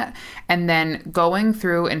on it, and then going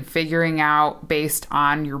through and figuring out based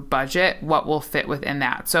on your budget what will fit within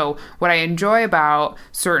that. So what I enjoy about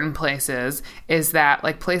certain places is that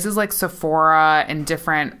like places like Sephora and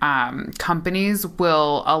different companies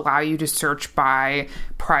will allow you to search by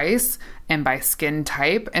price and by skin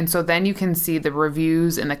type. And so then you can see the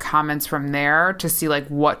reviews and the comments from there to see like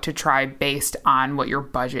what to try based on what your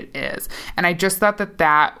budget is. And I just thought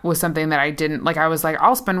that was something that I didn't like. I was like,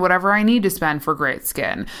 I'll spend whatever I need to spend for great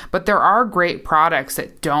skin. But there are great products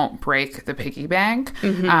that don't break the piggy bank,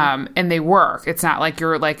 and they work. It's not like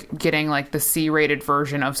you're like getting like the C-rated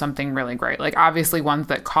version of something really great. Like obviously ones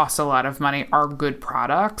that cost a lot of money are good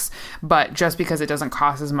products, but just because it doesn't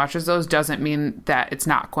cost as much as those doesn't mean that it's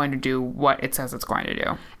not going to do what it says it's going to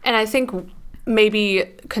do. And I think maybe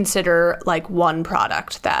consider like one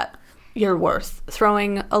product that you're worth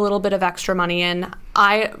throwing a little bit of extra money in.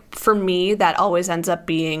 For me, that always ends up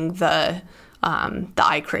being the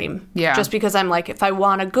eye cream. Yeah. Just because I'm like, if I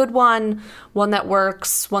want a good one that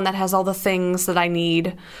works, one that has all the things that I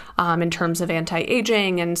need in terms of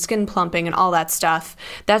anti-aging and skin plumping and all that stuff,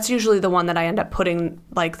 that's usually the one that I end up putting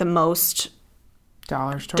like the most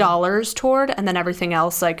dollars toward, and then everything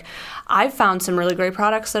else, like I've found some really great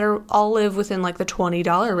products that all live within like the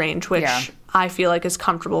 $20 range, which I feel like is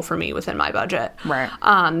comfortable for me within my budget. Right.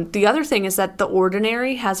 The other thing is that The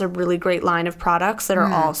Ordinary has a really great line of products that are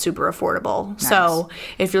all super affordable. Nice. So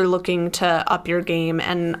if you're looking to up your game,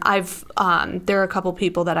 and there are a couple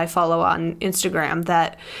people that I follow on Instagram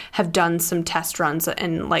that have done some test runs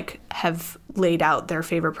and like have laid out their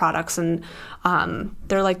favorite products, and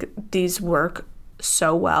they're like, these work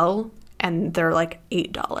so well, and they're like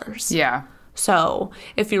 $8. Yeah. So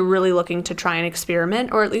if you're really looking to try and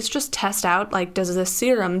experiment, or at least just test out, like, does this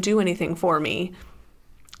serum do anything for me?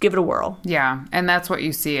 Give it a whirl. Yeah. And that's what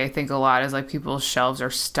you see, I think, a lot is like people's shelves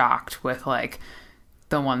are stocked with like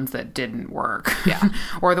the ones that didn't work. Yeah.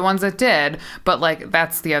 Or the ones that did. But like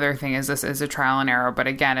that's the other thing, is this is a trial and error. But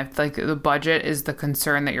again, if like the budget is the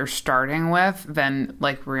concern that you're starting with, then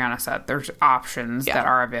like Brianna said, there's options that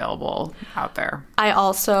are available out there. I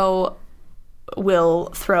also will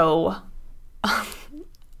throw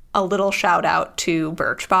a little shout out to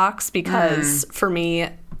Birchbox, because for me,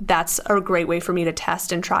 that's a great way for me to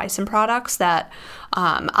test and try some products that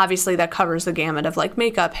obviously that covers the gamut of like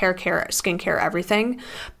makeup, hair care, skincare, everything.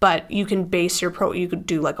 But you can base you could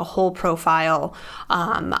do like a whole profile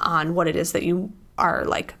on what it is that you are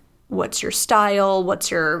like, what's your style, what's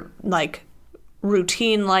your like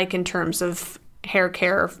routine like in terms of hair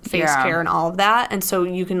care, face care, and all of that. And so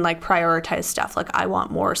you can like prioritize stuff like, I want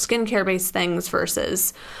more skincare based things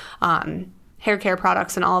versus hair care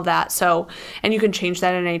products and all of that. So, and you can change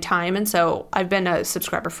that at any time. And so I've been a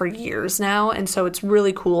subscriber for years now. And so it's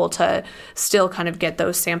really cool to still kind of get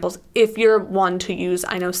those samples. If you're one to use,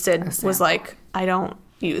 I know Sid was like, I don't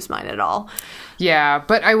use mine at all. Yeah,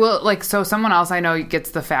 but I will, like, so someone else I know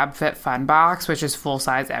gets the FabFitFun box, which is full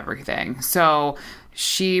size everything. So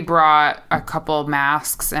she brought a couple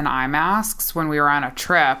masks and eye masks when we were on a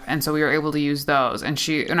trip, and so we were able to use those. And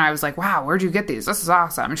I was like, "Wow, where'd you get these? This is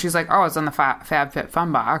awesome!" And she's like, "Oh, it's on the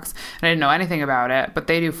FabFitFun box." And I didn't know anything about it, but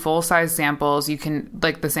they do full size samples. You can,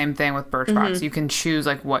 like, the same thing with Birchbox. You can choose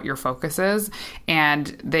like what your focus is,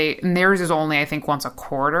 and theirs is only I think once a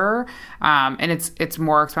quarter, and it's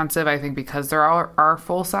more expensive I think because there are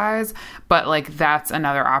full size. But like that's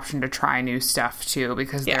another option to try new stuff too,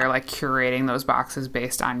 because they're like curating those boxes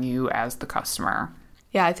based on you as the customer.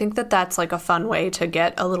 Yeah, I think that's like a fun way to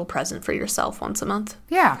get a little present for yourself once a month.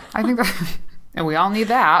 Yeah, I think that, and we all need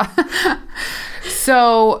that.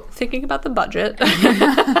 So thinking about the budget.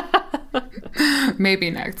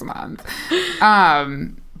 Maybe next month.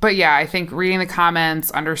 But yeah, I think reading the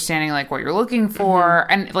comments, understanding like what you're looking for,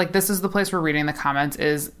 and like this is the place where reading the comments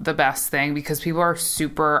is the best thing, because people are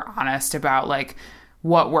super honest about like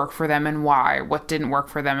what worked for them and why, what didn't work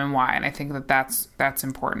for them and why. And I think that's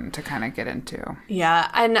important to kind of get into. Yeah.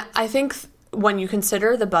 And I think when you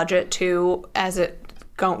consider the budget too, as it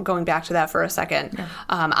going back to that for a second,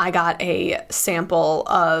 I got a sample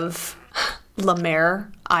of La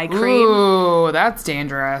Mer eye cream. Ooh, that's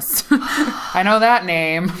dangerous. I know that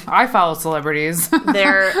name. I follow celebrities.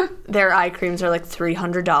 Their eye creams are like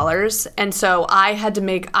 $300. And so I had to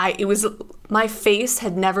my face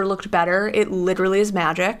had never looked better. It literally is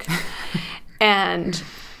magic. And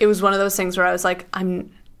it was one of those things where I was like,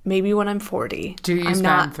 maybe when I'm 40. Do you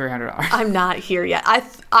spend $300? I'm not here yet.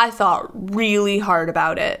 I thought really hard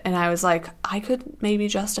about it, and I was like, I could maybe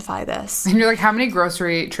justify this. And you're like, how many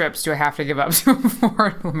grocery trips do I have to give up to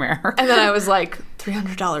afford La Mer? And then I was like,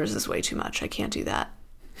 $300 is way too much. I can't do that.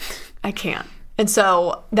 I can't. And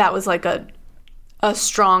so that was like a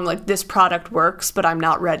strong, like, this product works, but I'm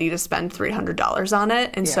not ready to spend $300 on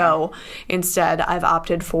it. And so instead I've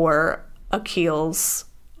opted for a Kiehl's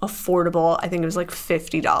affordable, I think it was like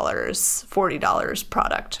 $50, $40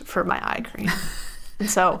 product for my eye cream. And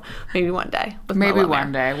so maybe one day. Maybe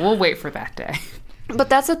one day. We'll wait for that day. But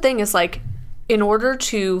that's the thing is, like, in order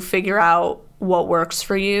to figure out what works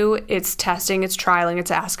for you, it's testing, it's trialing, it's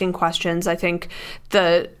asking questions. I think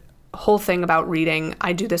the whole thing about reading,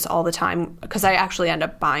 I do this all the time because I actually end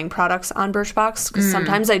up buying products on Birchbox because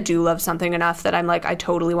sometimes I do love something enough that I'm like, I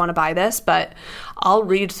totally want to buy this, but I'll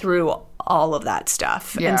read through all of that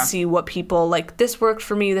stuff and see what people like. This worked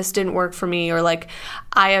for me, this didn't work for me, or like,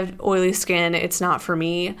 I have oily skin, it's not for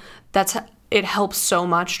me. It helps so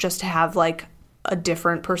much just to have like a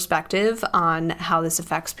different perspective on how this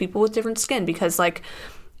affects people with different skin, because like,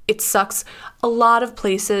 it sucks. A lot of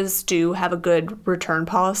places do have a good return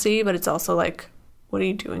policy, but it's also like, what are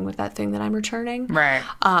you doing with that thing that I'm returning? Right.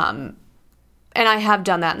 And I have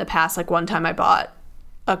done that in the past. Like, one time I bought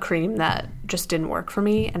a cream that just didn't work for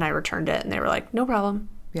me, and I returned it, and they were like, no problem.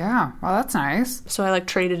 Yeah. Well, that's nice. So I like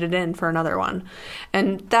traded it in for another one.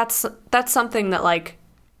 And that's something that like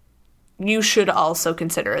you should also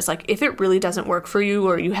consider, is like, if it really doesn't work for you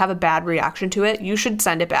or you have a bad reaction to it, you should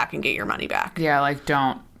send it back and get your money back. Yeah, like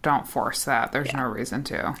don't force that. There's no reason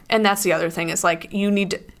to. And that's the other thing, is like, you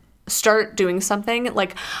need to start doing something.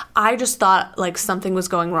 Like, I just thought like something was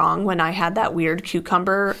going wrong when I had that weird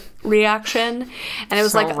cucumber reaction, and it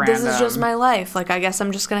was so like, random. This is just my life. Like, I guess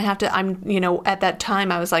I'm just gonna have to, at that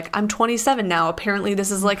time I was like, I'm 27 now, apparently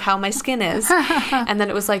this is like how my skin is. And then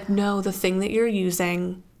it was like, no, the thing that you're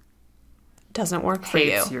using doesn't work for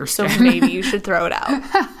you, so maybe you should throw it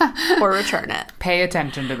out or return it. Pay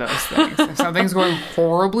attention to those things. If something's going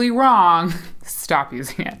horribly wrong, stop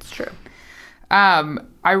using it. It's true.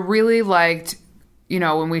 I really liked,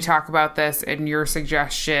 when we talk about this and your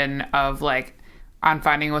suggestion of like, on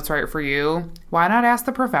finding what's right for you, why not ask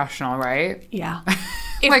the professional, right? Yeah.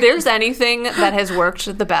 If there's anything that has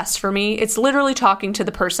worked the best for me, it's literally talking to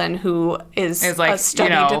the person who is like,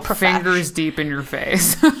 studied fingers deep in your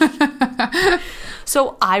face.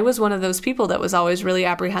 So I was one of those people that was always really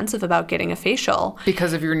apprehensive about getting a facial.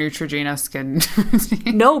 Because of your Neutrogena skin?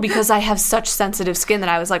 No, because I have such sensitive skin that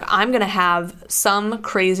I was like, I'm going to have some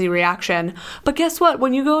crazy reaction. But guess what?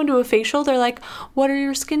 When you go into a facial, they're like, what are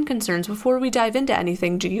your skin concerns? Before we dive into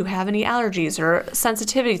anything, do you have any allergies or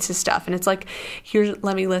sensitivity to stuff? And it's like, here,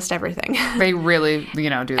 let me list everything. They really, do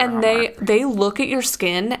that. And they look at your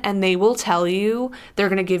skin and they will tell you, they're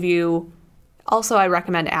going to give you... Also, I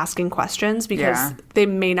recommend asking questions, because they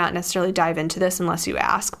may not necessarily dive into this unless you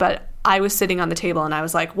ask. But I was sitting on the table and I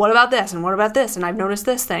was like, what about this? And what about this? And I've noticed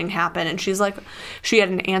this thing happen. And she's like, she had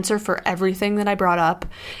an answer for everything that I brought up,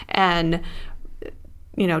 and,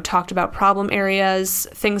 talked about problem areas,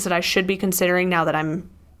 things that I should be considering now that I'm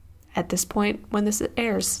at this point when this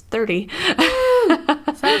airs, 30.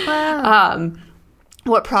 So close.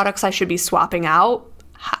 What products I should be swapping out.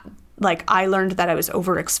 Like, I learned that I was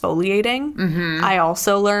over-exfoliating. Mm-hmm. I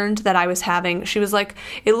also learned that I was she was like,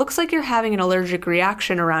 it looks like you're having an allergic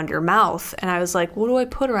reaction around your mouth. And I was like, what do I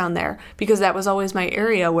put around there? Because that was always my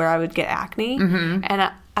area where I would get acne. Mm-hmm.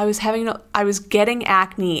 And I was getting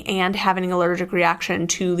acne and having an allergic reaction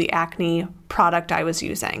to the acne product I was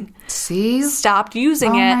using. See? Stopped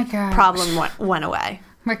using it. Problem went away.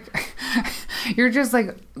 Like, you're just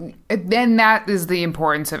like, then that is the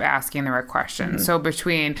importance of asking the right questions. Mm-hmm. So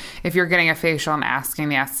between if you're getting a facial and asking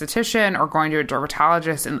the esthetician, or going to a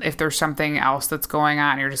dermatologist, and if there's something else that's going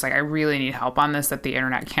on, you're just like, I really need help on this that the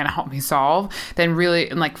internet can't help me solve, then really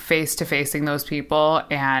like face-to-facing those people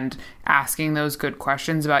and asking those good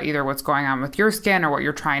questions about either what's going on with your skin or what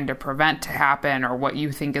you're trying to prevent to happen or what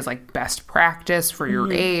you think is like best practice for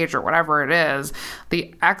your age or whatever it is.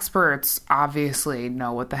 The experts obviously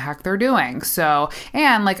know what the heck they're doing. So,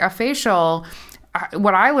 and like a facial,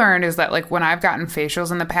 what I learned is that like when I've gotten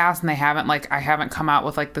facials in the past and I haven't come out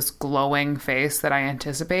with like this glowing face that I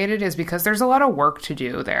anticipated, is because there's a lot of work to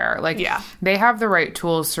do there. Like they have the right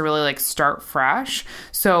tools to really like start fresh.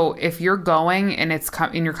 So if you're going and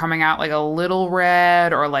you're coming out like a little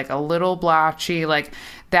red or like a little blotchy, like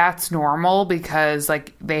that's normal because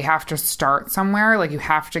like they have to start somewhere. Like you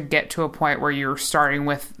have to get to a point where you're starting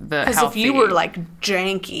with the healthy. Because if you were like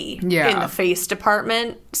janky in the face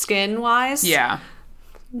department, skin wise,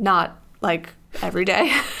 not like every day,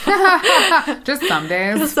 just some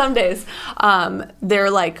days. Some days,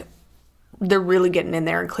 they're really getting in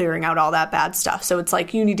there and clearing out all that bad stuff. So it's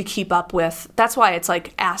like you need to keep up with. That's why it's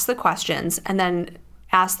like ask the questions and then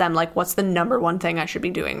ask them like, what's the number one thing I should be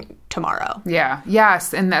doing tomorrow? Yeah.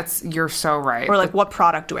 Yes. And you're so right. Or like, what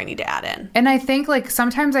product do I need to add in? And I think like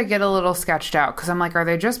sometimes I get a little sketched out because I'm like, are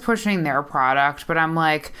they just pushing their product? But I'm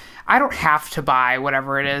like, I don't have to buy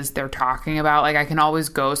whatever it is they're talking about. Like I can always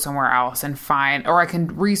go somewhere else and find, or I can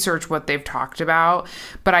research what they've talked about.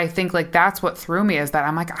 But I think like that's what threw me is that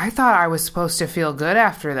I'm like, I thought I was supposed to feel good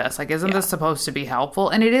after this. Like, isn't this supposed to be helpful?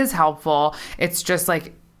 And it is helpful. It's just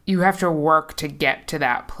like, you have to work to get to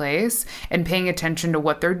that place, and paying attention to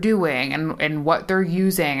what they're doing and what they're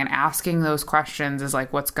using and asking those questions is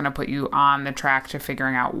like what's going to put you on the track to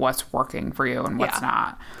figuring out what's working for you and what's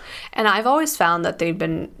not. And I've always found that they've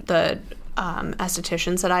been the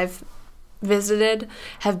estheticians that I've visited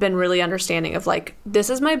have been really understanding of like, this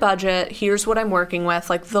is my budget. Here's what I'm working with.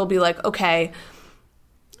 Like they'll be like, okay,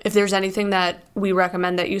 if there's anything that we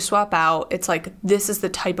recommend that you swap out, it's like, this is the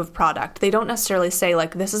type of product. They don't necessarily say,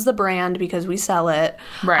 like, this is the brand because we sell it.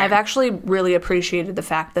 Right. I've actually really appreciated the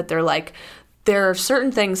fact that they're like, there are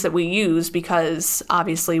certain things that we use because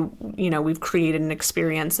obviously, you know, we've created an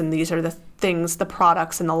experience and these are the things, the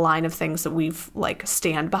products and the line of things that we've like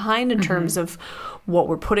stand behind in terms of what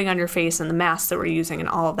we're putting on your face and the masks that we're using and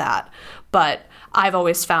all of that. But I've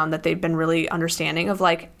always found that they've been really understanding of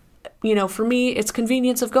like, you know, for me, it's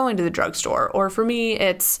convenience of going to the drugstore, or for me,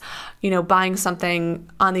 it's, you know, buying something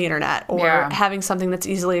on the internet or having something that's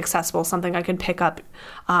easily accessible, something I can pick up.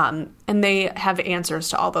 And they have answers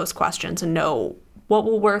to all those questions and know what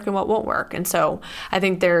will work and what won't work. And so I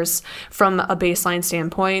think there's, from a baseline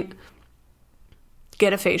standpoint,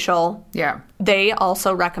 get a facial. Yeah. They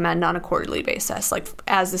also recommend on a quarterly basis, like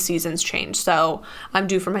as the seasons change. So I'm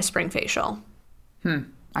due for my spring facial.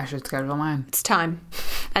 I should schedule mine. It's time.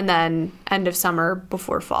 And then end of summer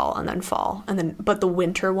before fall, and then fall. And then, but the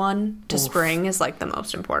winter one to spring is like the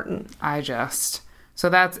most important. So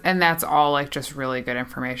that's all like just really good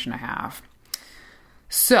information to have.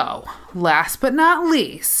 So last but not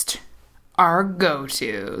least, our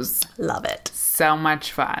go-tos. Love it. So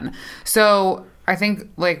much fun. So I think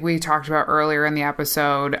like we talked about earlier in the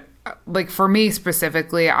episode, like for me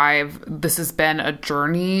specifically, this has been a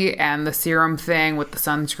journey, and the serum thing with the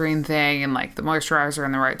sunscreen thing and like the moisturizer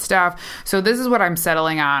and the right stuff. So this is what I'm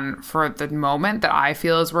settling on for the moment that I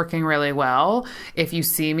feel is working really well. If you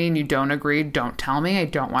see me and you don't agree, don't tell me. I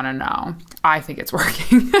don't want to know. I think it's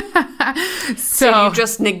working. So you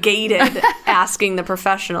just negated asking the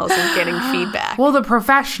professionals and getting feedback. Well, the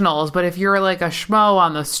professionals, but if you're like a schmo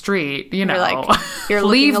on the street, you know, you're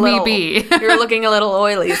leave me be. You're looking a little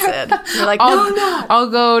oily, Sid. You're like, no. I'll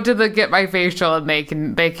go to get my facial and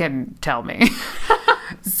they can tell me.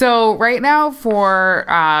 So right now for,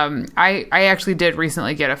 I actually did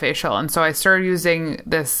recently get a facial. And so I started using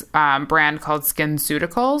this brand called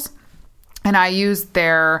SkinCeuticals. And I used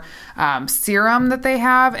their serum that they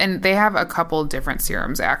have, and they have a couple different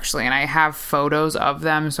serums, actually. And I have photos of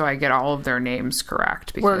them, so I get all of their names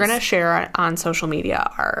correct. We're going to share on social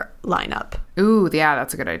media our lineup. Ooh, yeah,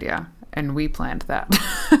 that's a good idea. And we planned that.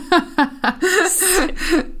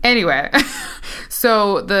 Anyway,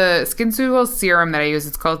 so the SkinCeuticals serum that I use,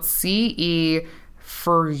 it's called CE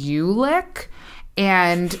Ferulic.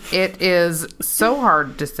 And it is so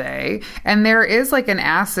hard to say. And there is like an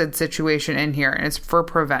acid situation in here, and it's for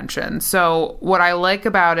prevention. So what I like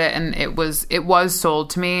about it, and it was sold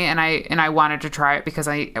to me, and I wanted to try it because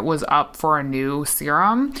I was up for a new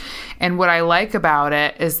serum. And what I like about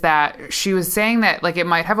it is that she was saying that like it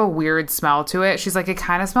might have a weird smell to it. She's like, it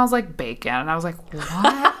kind of smells like bacon. And I was like,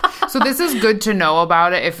 what? So this is good to know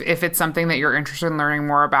about it if it's something that you're interested in learning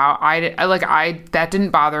more about. That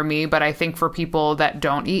didn't bother me, but I think for people that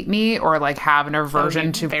don't eat meat or like have an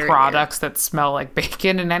aversion to products that smell like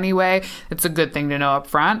bacon in any way, it's a good thing to know up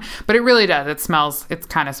front. But it really does. It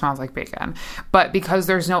kind of smells like bacon. But because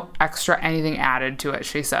there's no extra anything added to it,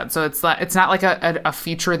 she said. So it's not like a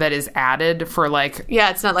feature that is added for like,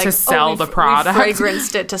 it's not like to sell the product. We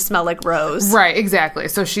fragranced it to smell like rose. Right, exactly.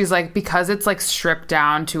 So she's like, because it's like stripped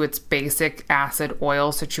down to its basic acid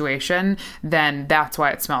oil situation, then that's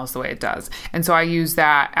why it smells the way it does. And so I use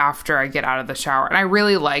that after I get out of the shower. And I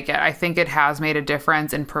really like it. I think it has made a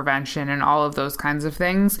difference in prevention and all of those kinds of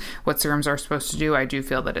things. What serums are supposed to do, I do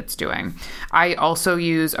feel that it's doing. I also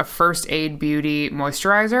use a First Aid Beauty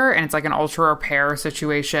moisturizer, and it's like an ultra repair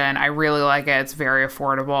situation. I really like it. It's very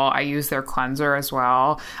affordable. I use their cleanser as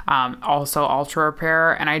well, also ultra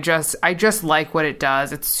repair, and I just like what it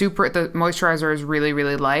does. It's super. The moisturizer is really,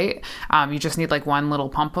 really light. You just need like one little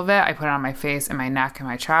pump of it. I put it on my face and my neck and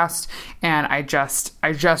my chest, and I just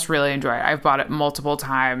really enjoy it. I've bought it multiple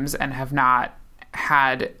times and have not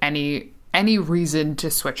had any reason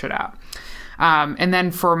to switch it up. And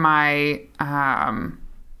then for my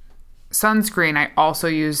sunscreen, I also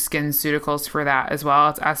use SkinCeuticals for that as well.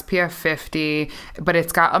 It's SPF 50, but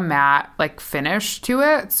it's got a matte like finish to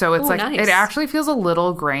it. So it's nice. It actually feels a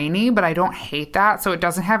little grainy, but I don't hate that. So it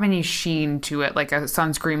doesn't have any sheen to it like a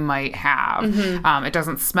sunscreen might have. Mm-hmm. It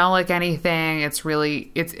doesn't smell like anything. It's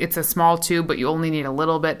really, it's a small tube, but you only need a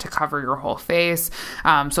little bit to cover your whole face.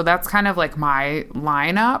 So that's kind of like my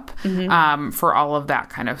lineup for all of that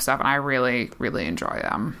kind of stuff. And I really, really enjoy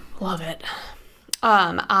them. Love it.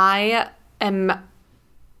 I am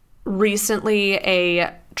recently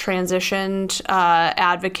a transitioned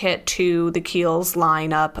advocate to the Kiehl's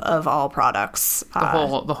lineup of all products. The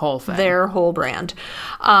whole thing. Their whole brand.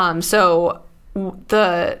 So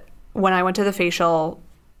when I went to the facial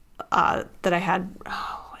that I had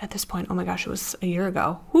at this point, oh my gosh, it was a year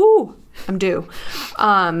ago. Woo! I'm due.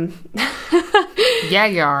 Yeah,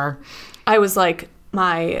 you are. I was like,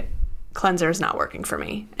 my cleanser is not working for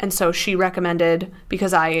me. And so she recommended,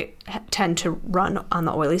 because I tend to run on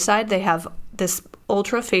the oily side, they have this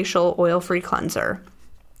ultra facial oil-free cleanser.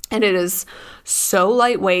 And it is so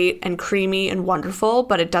lightweight and creamy and wonderful,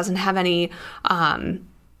 but it doesn't have any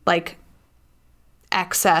like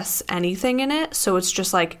excess anything in it. So it's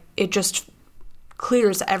just like, it just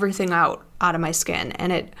clears everything out of my skin,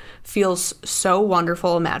 and it feels so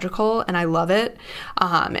wonderful and magical, and I love it.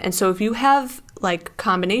 And so if you have like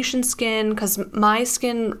combination skin, because my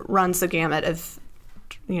skin runs the gamut of,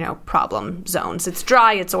 problem zones. It's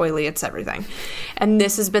dry, it's oily, it's everything. And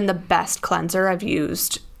this has been the best cleanser I've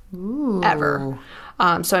used ever.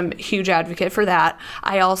 So I'm a huge advocate for that.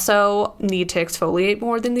 I also need to exfoliate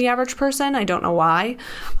more than the average person. I don't know why,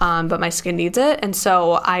 but my skin needs it. And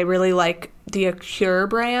so I really like the Acure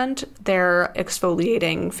brand, their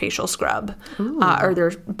exfoliating facial scrub, or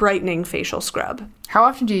their brightening facial scrub. How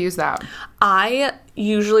often do you use that? I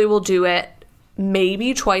usually will do it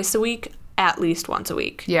maybe twice a week, at least once a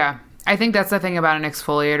week. Yeah. I think that's the thing about an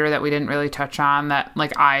exfoliator that we didn't really touch on, that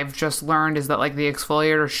like I've just learned, is that like the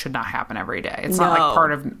exfoliator should not happen every day. It's not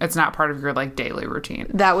like it's not part of your like daily routine.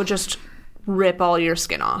 That would just rip all your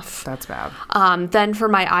skin off. That's bad. Then for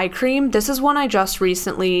my eye cream, this is one I just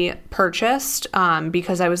recently purchased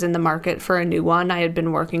because I was in the market for a new one. I had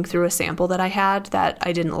been working through a sample that I had that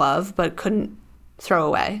I didn't love but couldn't throw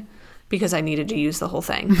away because I needed to use the whole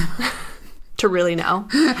thing to really know.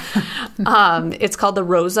 It's called the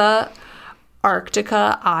Rosa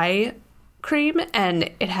Arctica Eye Cream,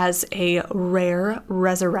 and it has a rare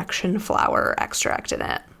resurrection flower extract in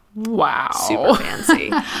it. Wow. Super fancy.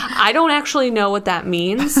 I don't actually know what that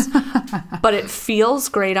means, but it feels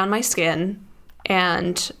great on my skin.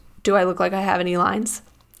 And do I look like I have any lines?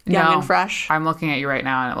 Young and fresh. I'm looking at you right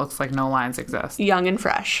now and it looks like no lines exist. Young and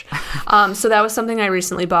fresh. So that was something I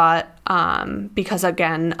recently bought because,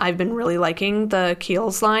 again, I've been really liking the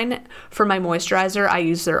Kiehl's line. For my moisturizer, I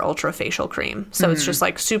use their Ultra Facial Cream. So it's just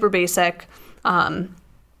like super basic,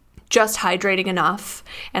 just hydrating enough.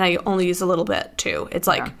 And I only use a little bit too. It's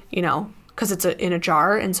like, because it's in a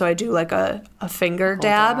jar. And so I do like a finger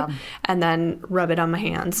dab and then rub it on my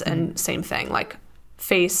hands. And same thing, like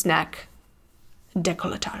face, neck,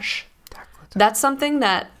 décolletage. That's something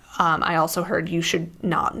that I also heard you should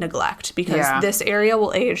not neglect because this area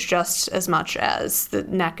will age just as much as the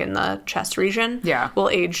neck and the chest region will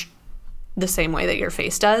age the same way that your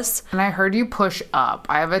face does. And I heard you push up.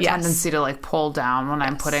 I have a tendency to like pull down when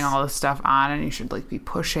I'm putting all this stuff on, and you should like be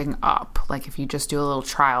pushing up. Like if you just do a little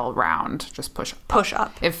trial round, just push up. Push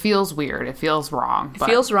up. It feels weird. It feels wrong. It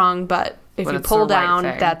feels wrong, but if you pull down,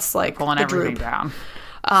 that's like pulling the everything droop. Down.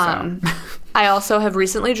 I also have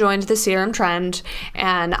recently joined the serum trend,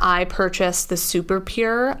 and I purchased the Super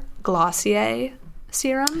Pure Glossier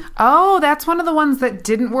serum. Oh, that's one of the ones that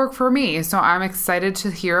didn't work for me, so I'm excited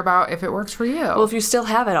to hear about if it works for you. Well, if you still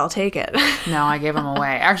have it, I'll take it. No, I gave them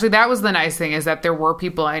away. Actually, that was the nice thing, is that there were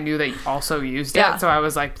people I knew that also used it, so I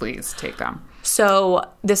was like, please take them. So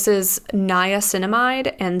this is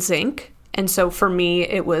niacinamide and zinc, and so for me,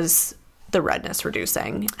 it was the redness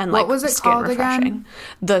reducing and what was it skin called refreshing. again?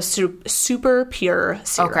 The Super Pure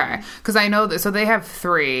Serum. Okay, because I know that. So they have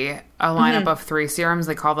a lineup of 3 serums.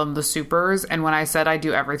 They call them the supers. And when I said I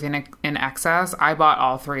do everything in excess, I bought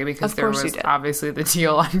all 3 because there was obviously the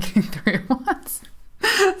deal on getting 3 at once.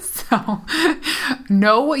 So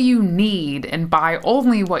know what you need and buy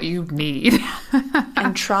only what you need.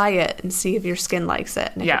 And try it and see if your skin likes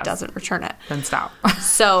it. And if it doesn't, return it. Then stop.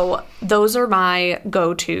 So those are my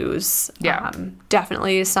go-tos. Yeah.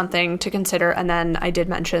 Definitely something to consider. And then I did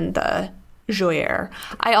mention the Joyer.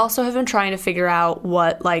 I also have been trying to figure out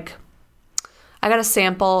what, like, I got a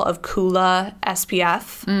sample of Coola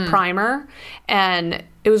SPF primer, and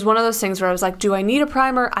it was one of those things where I was like, do I need a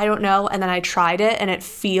primer? I don't know. And then I tried it, and it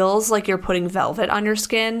feels like you're putting velvet on your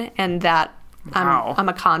skin, and that I'm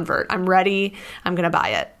a convert. I'm ready. I'm going to buy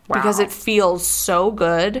it because it feels so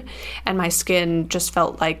good, and my skin just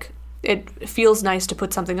felt like it feels nice to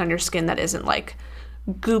put something on your skin that isn't like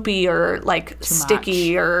goopy or like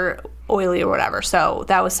sticky or oily or whatever. So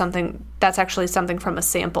that's actually something from a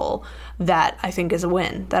sample that I think is a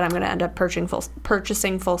win, that I'm going to end up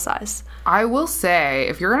purchasing full size. I will say,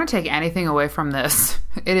 if you're going to take anything away from this,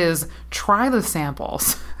 it is try the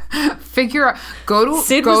samples. Figure out, go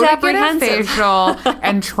to get a facial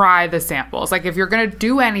and try the samples. Like, if you're going to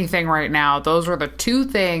do anything right now, those are the 2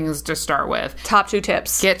 things to start with. Top 2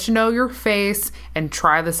 tips. Get to know your face and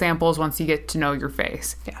try the samples once you get to know your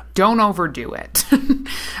face. Yeah. Don't overdo it.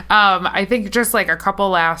 I think just like a couple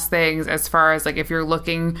last things as far as like if you're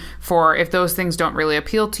looking for, if those things don't really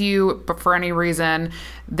appeal to you, but for any reason,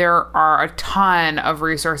 there are a ton of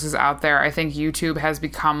resources out there. I think YouTube has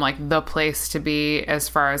become like the place to be as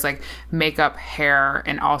far as like makeup, hair,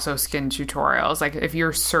 and also skin tutorials. Like if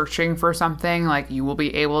you're searching for something, like you will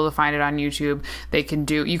be able to find it on YouTube.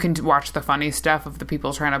 You can watch the funny stuff of the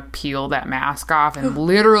people trying to peel that mask off and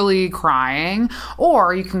literally crying,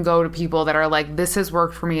 or you can go to people that are like, this has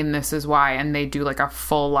worked for me and this is why, and they do like a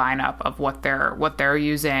full lineup of what they're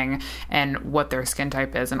using and what their skin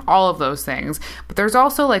type is and all of those things. But there's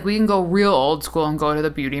also like, we can go real old school and go to the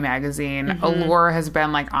beauty magazine. Allure has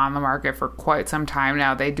been like on the market for quite some time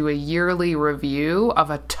now. They do a yearly review of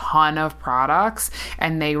a ton of products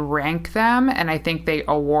and they rank them, and I think they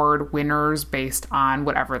award winners based on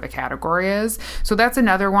whatever the category is. So that's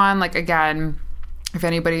another one. Like, again, if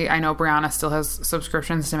anybody, I know Brianna still has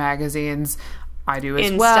subscriptions to magazines. I do as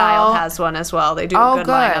well. InStyle has one as well. They do a good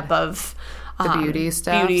lineup of the beauty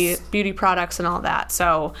stuff, beauty products and all that.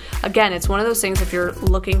 So again, it's one of those things, if you're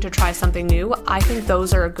looking to try something new, I think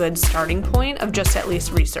those are a good starting point of just at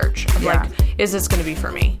least research of like, is this going to be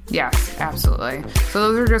for me? Yes, absolutely. So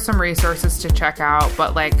those are just some resources to check out.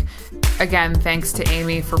 But like, again, thanks to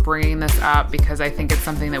Amy for bringing this up, because I think it's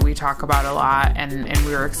something that we talk about a lot, and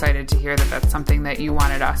we were excited to hear that that's something that you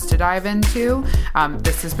wanted us to dive into.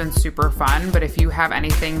 This has been super fun, but if you have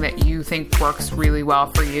anything that you think works really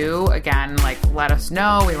well for you, again, like, let us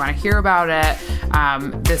know. We want to hear about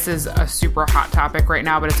it. This is a super hot topic right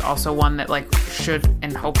now, but it's also one that like should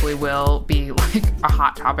and hopefully will be like a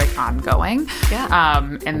hot topic ongoing.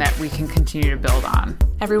 Yeah. And that we can continue to build on.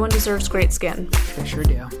 Everyone deserves great skin. They sure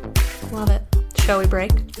do. Love it. Shall we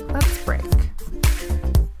break? Let's break.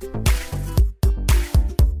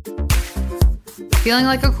 Feeling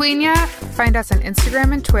like a queen yet? Find us on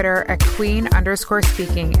Instagram and Twitter at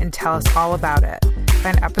queen_speaking and tell us all about it.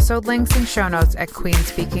 Find episode links and show notes at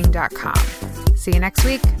queenspeaking.com. See you next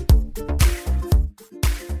week.